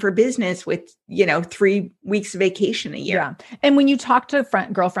traveling for business with, you know, 3 weeks of vacation a year. Yeah. And when you talk to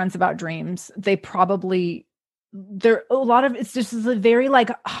girlfriends about dreams, they probably, there a lot of, it's just a very like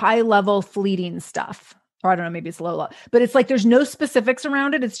high level fleeting stuff. Or I don't know, maybe it's low, but it's like, there's no specifics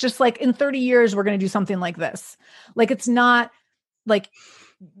around it. It's just like, in 30 years, we're going to do something like this. Like, it's not like,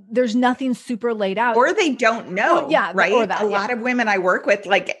 there's nothing super laid out. Or they don't know. Right. Or that, a lot of women I work with,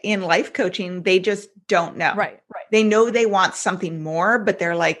 like in life coaching, they just don't know. Right. They know they want something more, but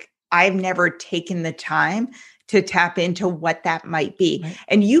they're like, I've never taken the time to tap into what that might be. Right.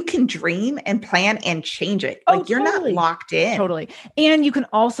 And you can dream and plan and change it. Like you're not locked in. Totally. And you can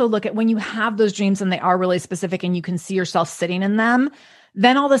also look at when you have those dreams and they are really specific and you can see yourself sitting in them,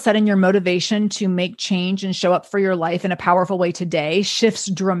 then all of a sudden your motivation to make change and show up for your life in a powerful way today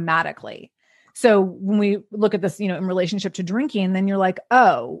shifts dramatically. So when we look at this, in relationship to drinking, then you're like,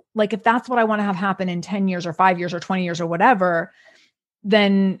 oh, like if that's what I want to have happen in 10 years or 5 years or 20 years or whatever,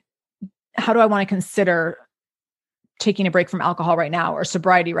 then how do I want to consider taking a break from alcohol right now or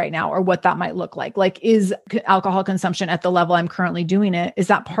sobriety right now or what that might look like? Like, is alcohol consumption at the level I'm currently doing it? Is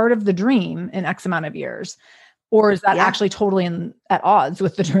that part of the dream in X amount of years? Or is that actually totally at odds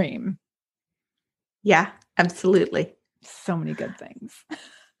with the dream? Yeah, absolutely. So many good things.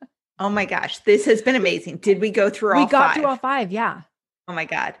 Oh my gosh. This has been amazing. Did we go through all 5? We got through all 5. Yeah. Oh my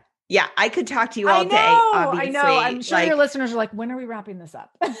God. Yeah. I could talk to you all day. Obviously. I know. I'm sure your listeners are like, when are we wrapping this up?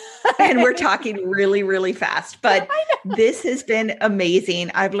 And we're talking really, really fast, but this has been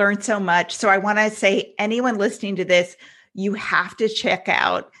amazing. I've learned so much. So I want to say anyone listening to this, you have to check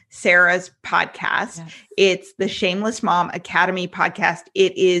out Sarah's podcast. Yes. It's the Shameless Mom Academy podcast.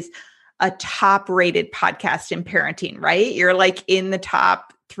 It is a top rated podcast in parenting, right? You're like in the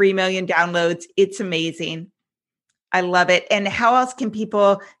top 3 million downloads. It's amazing. I love it. And how else can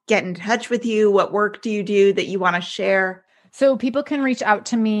people get in touch with you? What work do you do that you want to share? So people can reach out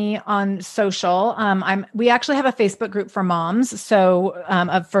to me on social. We actually have a Facebook group for moms. So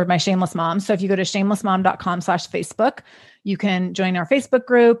for my Shameless Moms. So if you go to shamelessmom.com/Facebook, you can join our Facebook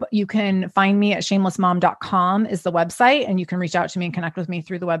group. You can find me at shamelessmom.com is the website, and you can reach out to me and connect with me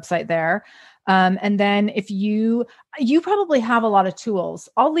through the website there. And then if you probably have a lot of tools,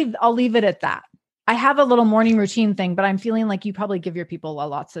 I'll leave it at that. I have a little morning routine thing, but I'm feeling like you probably give your people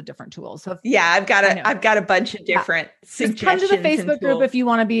lots of different tools. So I've got a bunch of different suggestions. Come to the Facebook group if you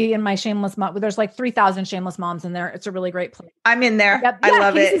want to be in my Shameless Mom. There's like 3,000 Shameless Moms in there. It's a really great place. I'm in there. Yep. I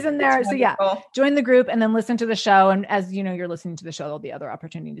love Casey's it. in there. So join the group and then listen to the show. And as you know, you're listening to the show, there'll be other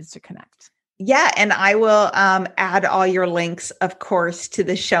opportunities to connect. Yeah. And I will add all your links, of course, to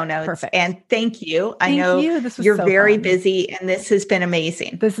the show notes. Perfect. And thank you. I know you're so very busy and this has been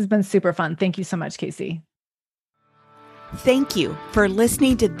amazing. This has been super fun. Thank you so much, Casey. Thank you for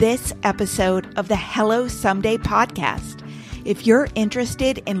listening to this episode of the Hello Someday podcast. If you're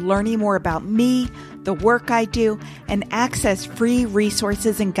interested in learning more about me, the work I do, and access free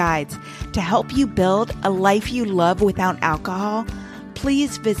resources and guides to help you build a life you love without alcohol,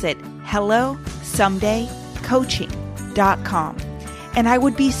 please visit hellosomedaycoaching.com. And I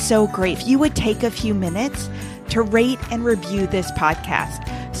would be so great if you would take a few minutes to rate and review this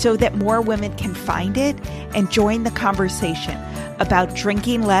podcast so that more women can find it and join the conversation about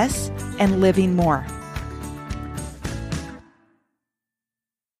drinking less and living more.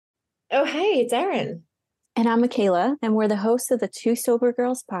 Oh, hey, it's Erin. And I'm Michaela, and we're the hosts of the Two Sober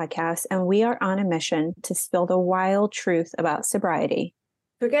Girls podcast, and we are on a mission to spill the wild truth about sobriety.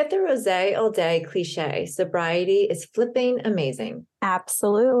 Forget the rosé all day cliche. Sobriety is flipping amazing.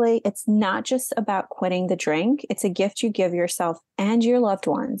 Absolutely. It's not just about quitting the drink. It's a gift you give yourself and your loved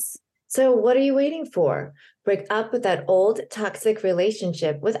ones. So what are you waiting for? Break up with that old toxic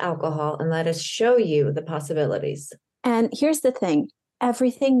relationship with alcohol and let us show you the possibilities. And here's the thing.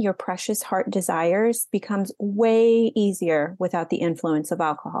 Everything your precious heart desires becomes way easier without the influence of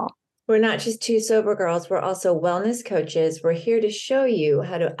alcohol. We're not just two sober girls. We're also wellness coaches. We're here to show you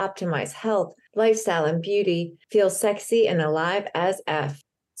how to optimize health, lifestyle, and beauty, feel sexy and alive as F.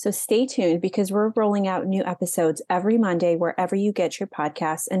 So stay tuned because we're rolling out new episodes every Monday wherever you get your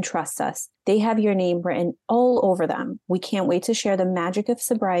podcasts, and trust us, they have your name written all over them. We can't wait to share the magic of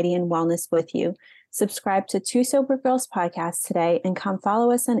sobriety and wellness with you. Subscribe to Two Sober Girls podcast today and come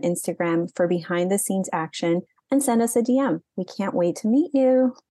follow us on Instagram for behind the scenes action and send us a DM. We can't wait to meet you.